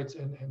parasites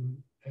and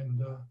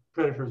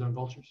predators on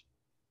vultures.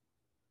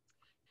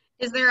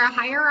 Is there a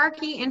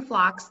hierarchy in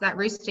flocks that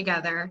roost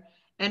together,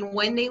 and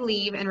when they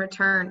leave and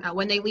return,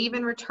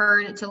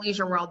 to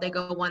leisure world, they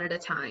go one at a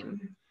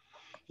time?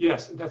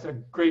 Yes, that's a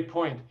great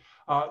point.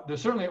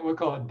 There's certainly what we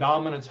call a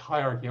dominance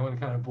hierarchy. I want to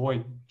kind of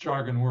avoid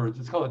jargon words.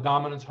 It's called a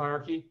dominance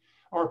hierarchy,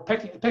 or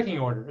pecking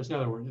order is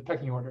another word, the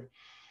pecking order.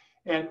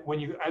 And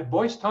when you at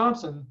Boyce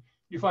Thompson,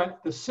 you find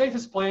the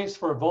safest place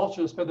for a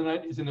vulture to spend the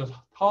night is in those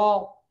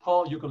tall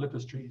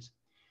eucalyptus trees.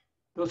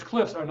 Those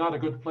cliffs are not a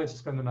good place to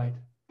spend the night.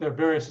 They're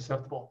very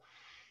susceptible.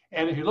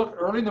 And if you look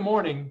early in the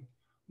morning,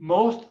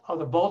 most of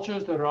the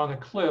vultures that are on the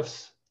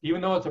cliffs,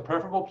 even though it's a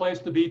preferable place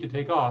to be to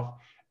take off,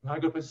 not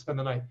a good place to spend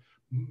the night,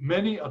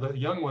 many of the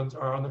young ones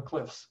are on the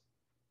cliffs.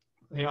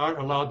 They aren't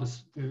allowed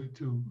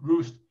to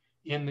roost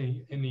in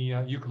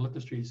the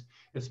eucalyptus trees.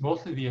 It's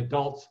mostly the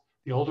adults,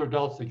 the older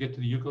adults that get to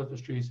the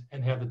eucalyptus trees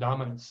and have the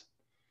dominance.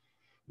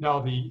 Now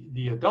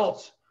the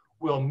adults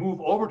will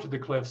move over to the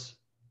cliffs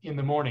in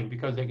the morning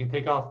because they can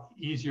take off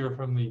easier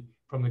from the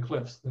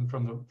cliffs than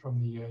from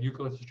the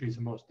eucalyptus trees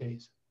in most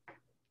days.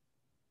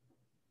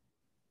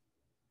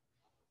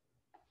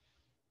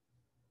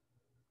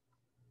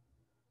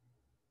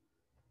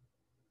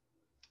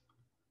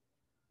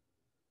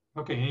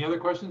 Okay, any other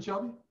questions,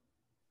 Shelby?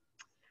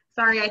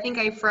 Sorry, I think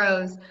I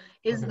froze.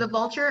 Is Okay. the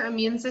vulture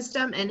immune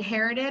system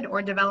inherited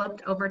or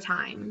developed over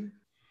time?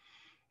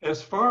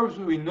 As far as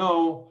we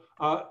know,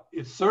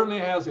 it certainly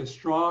has a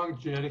strong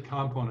genetic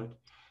component.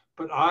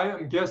 But I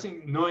am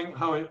guessing, knowing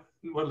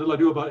what little I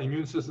do about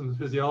immune systems and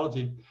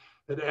physiology,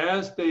 that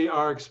as they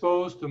are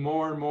exposed to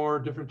more and more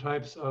different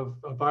types of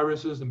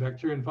viruses and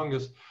bacteria and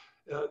fungus,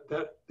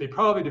 that they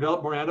probably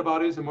develop more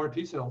antibodies and more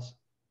T cells.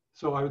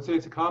 So I would say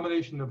it's a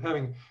combination of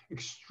having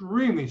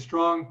extremely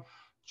strong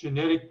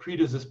genetic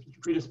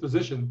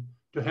predisposition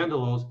to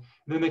handle those,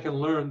 and then they can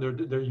learn,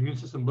 their immune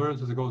system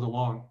learns as it goes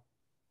along.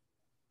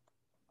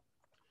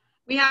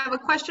 We have a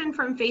question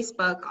from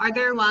Facebook. Are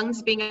their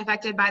lungs being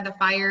affected by the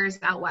fires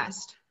out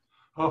west?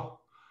 Oh,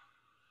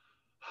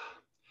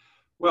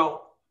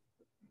 well,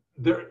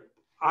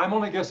 I'm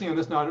only guessing on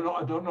this now.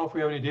 I don't know if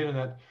we have any data on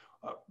that.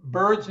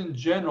 Birds in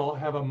general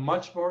have a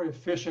much more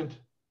efficient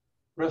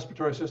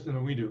respiratory system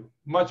than we do,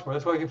 much more.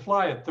 That's why they can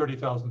fly at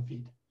 30,000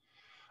 feet.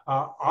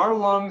 Our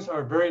lungs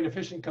are very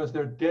inefficient because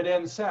they're dead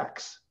end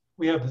sacs.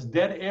 We have this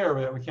dead air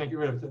that we can't get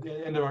rid of at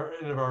the end of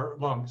our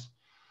lungs.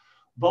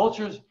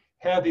 Vultures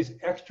have these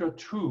extra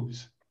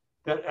tubes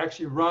that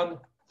actually run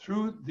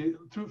from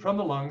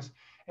the lungs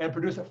and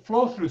produce a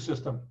flow-through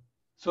system.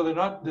 So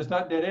there's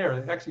not dead air.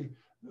 They're actually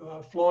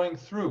flowing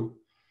through.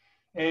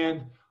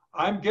 And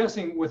I'm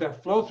guessing with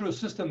that flow-through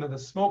system that the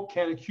smoke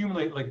can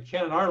accumulate like it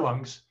can in our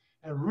lungs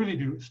and really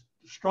do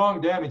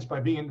strong damage by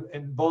being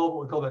involved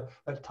with what we call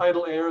that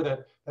tidal air,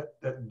 that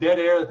dead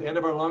air at the end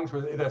of our lungs,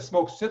 where that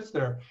smoke sits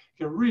there,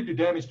 can really do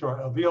damage to our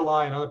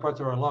alveoli and other parts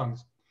of our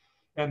lungs.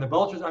 And the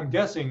vultures, I'm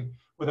guessing,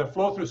 with a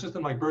flow-through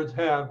system like birds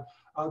have,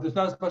 there's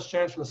not as much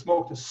chance for the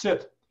smoke to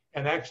sit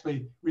and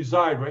actually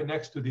reside right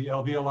next to the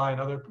alveoli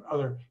and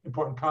other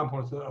important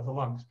components of the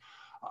lungs.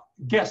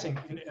 I'm guessing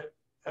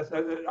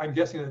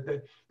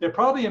that they're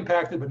probably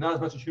impacted, but not as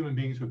much as human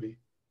beings would be.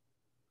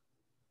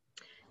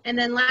 And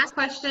then last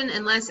question,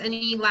 unless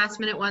any last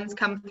minute ones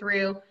come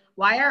through,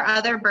 why are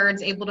other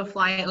birds able to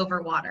fly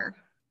over water?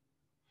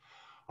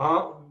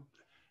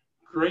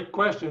 Great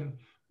question.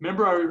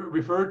 Remember I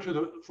referred to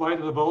the flight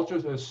of the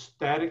vultures as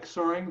static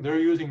soaring? They're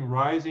using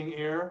rising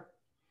air.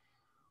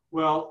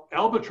 Well,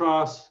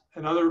 albatross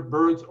and other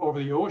birds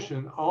over the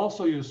ocean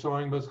also use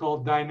soaring, but it's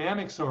called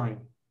dynamic soaring.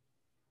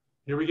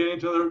 Here we get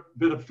into another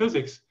bit of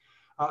physics.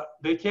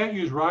 They can't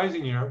use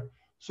rising air.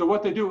 So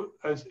what they do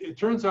is, it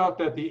turns out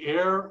that the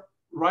air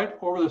right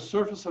over the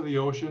surface of the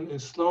ocean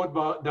is slowed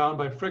down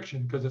by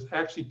friction because it's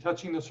actually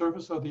touching the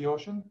surface of the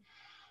ocean.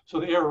 So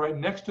the air right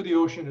next to the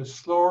ocean is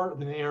slower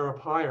than the air up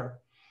higher.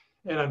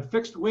 And on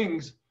fixed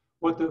wings,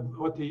 what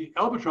the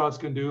albatross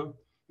can do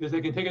is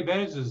they can take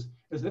advantages,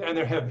 and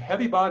they have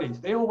heavy bodies.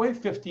 They all weigh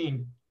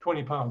 15,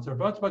 20 pounds. They're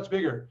much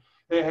bigger.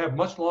 They have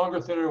much longer,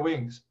 thinner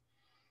wings.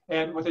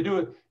 And what they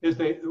do is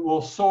they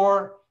will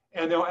soar,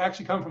 and they'll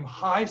actually come from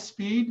high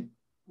speed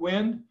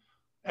wind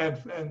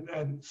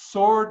and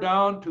soar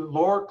down to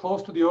lower,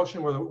 close to the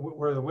ocean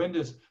where the wind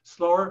is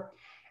slower.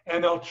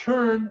 And they'll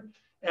turn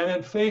and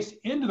then face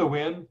into the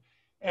wind,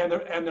 and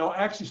they'll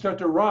actually start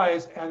to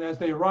rise. And as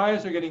they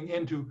rise, they're getting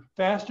into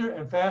faster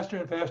and faster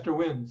and faster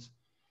winds.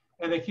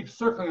 And they keep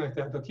circling like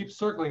that. They'll keep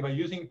circling by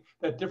using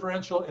that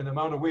differential in the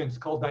amount of wind. It's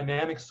called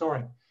dynamic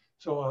soaring.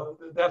 So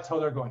that's how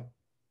they're going.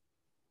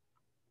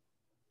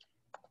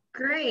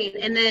 Great.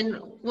 And then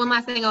one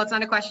last thing, it's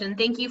not a question.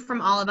 Thank you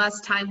from all of us.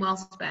 Time well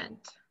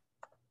spent.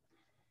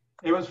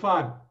 It was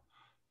fun.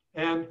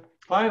 And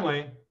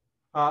finally,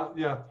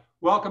 yeah,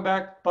 welcome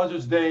back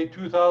Buzzards Day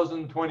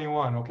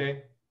 2021,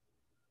 okay?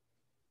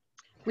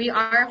 We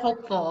are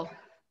hopeful.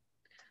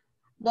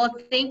 Well,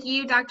 thank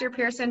you, Dr.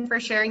 Pearson, for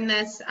sharing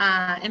this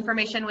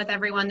information with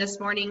everyone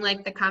this morning.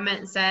 Like the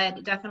comment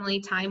said,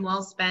 definitely time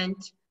well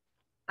spent.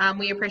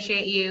 We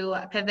appreciate you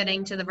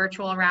pivoting to the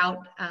virtual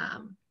route.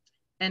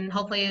 And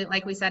hopefully,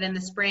 like we said, in the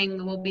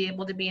spring, we'll be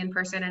able to be in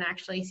person and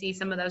actually see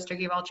some of those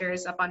turkey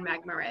vultures up on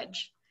Magma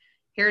Ridge.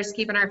 Here's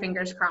keeping our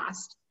fingers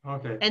crossed.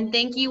 Okay. And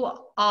thank you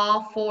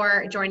all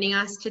for joining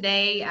us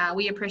today.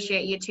 We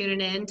appreciate you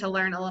tuning in to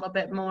learn a little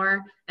bit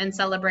more and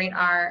celebrate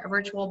our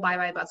virtual Bye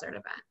Bye Buzzard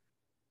event.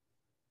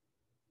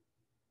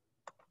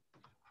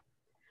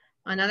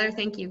 Another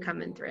thank you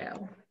coming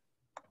through.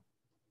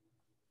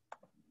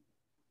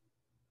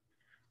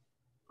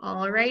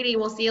 Alrighty,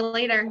 we'll see you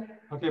later.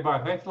 Okay,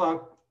 bye. Thanks a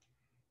lot.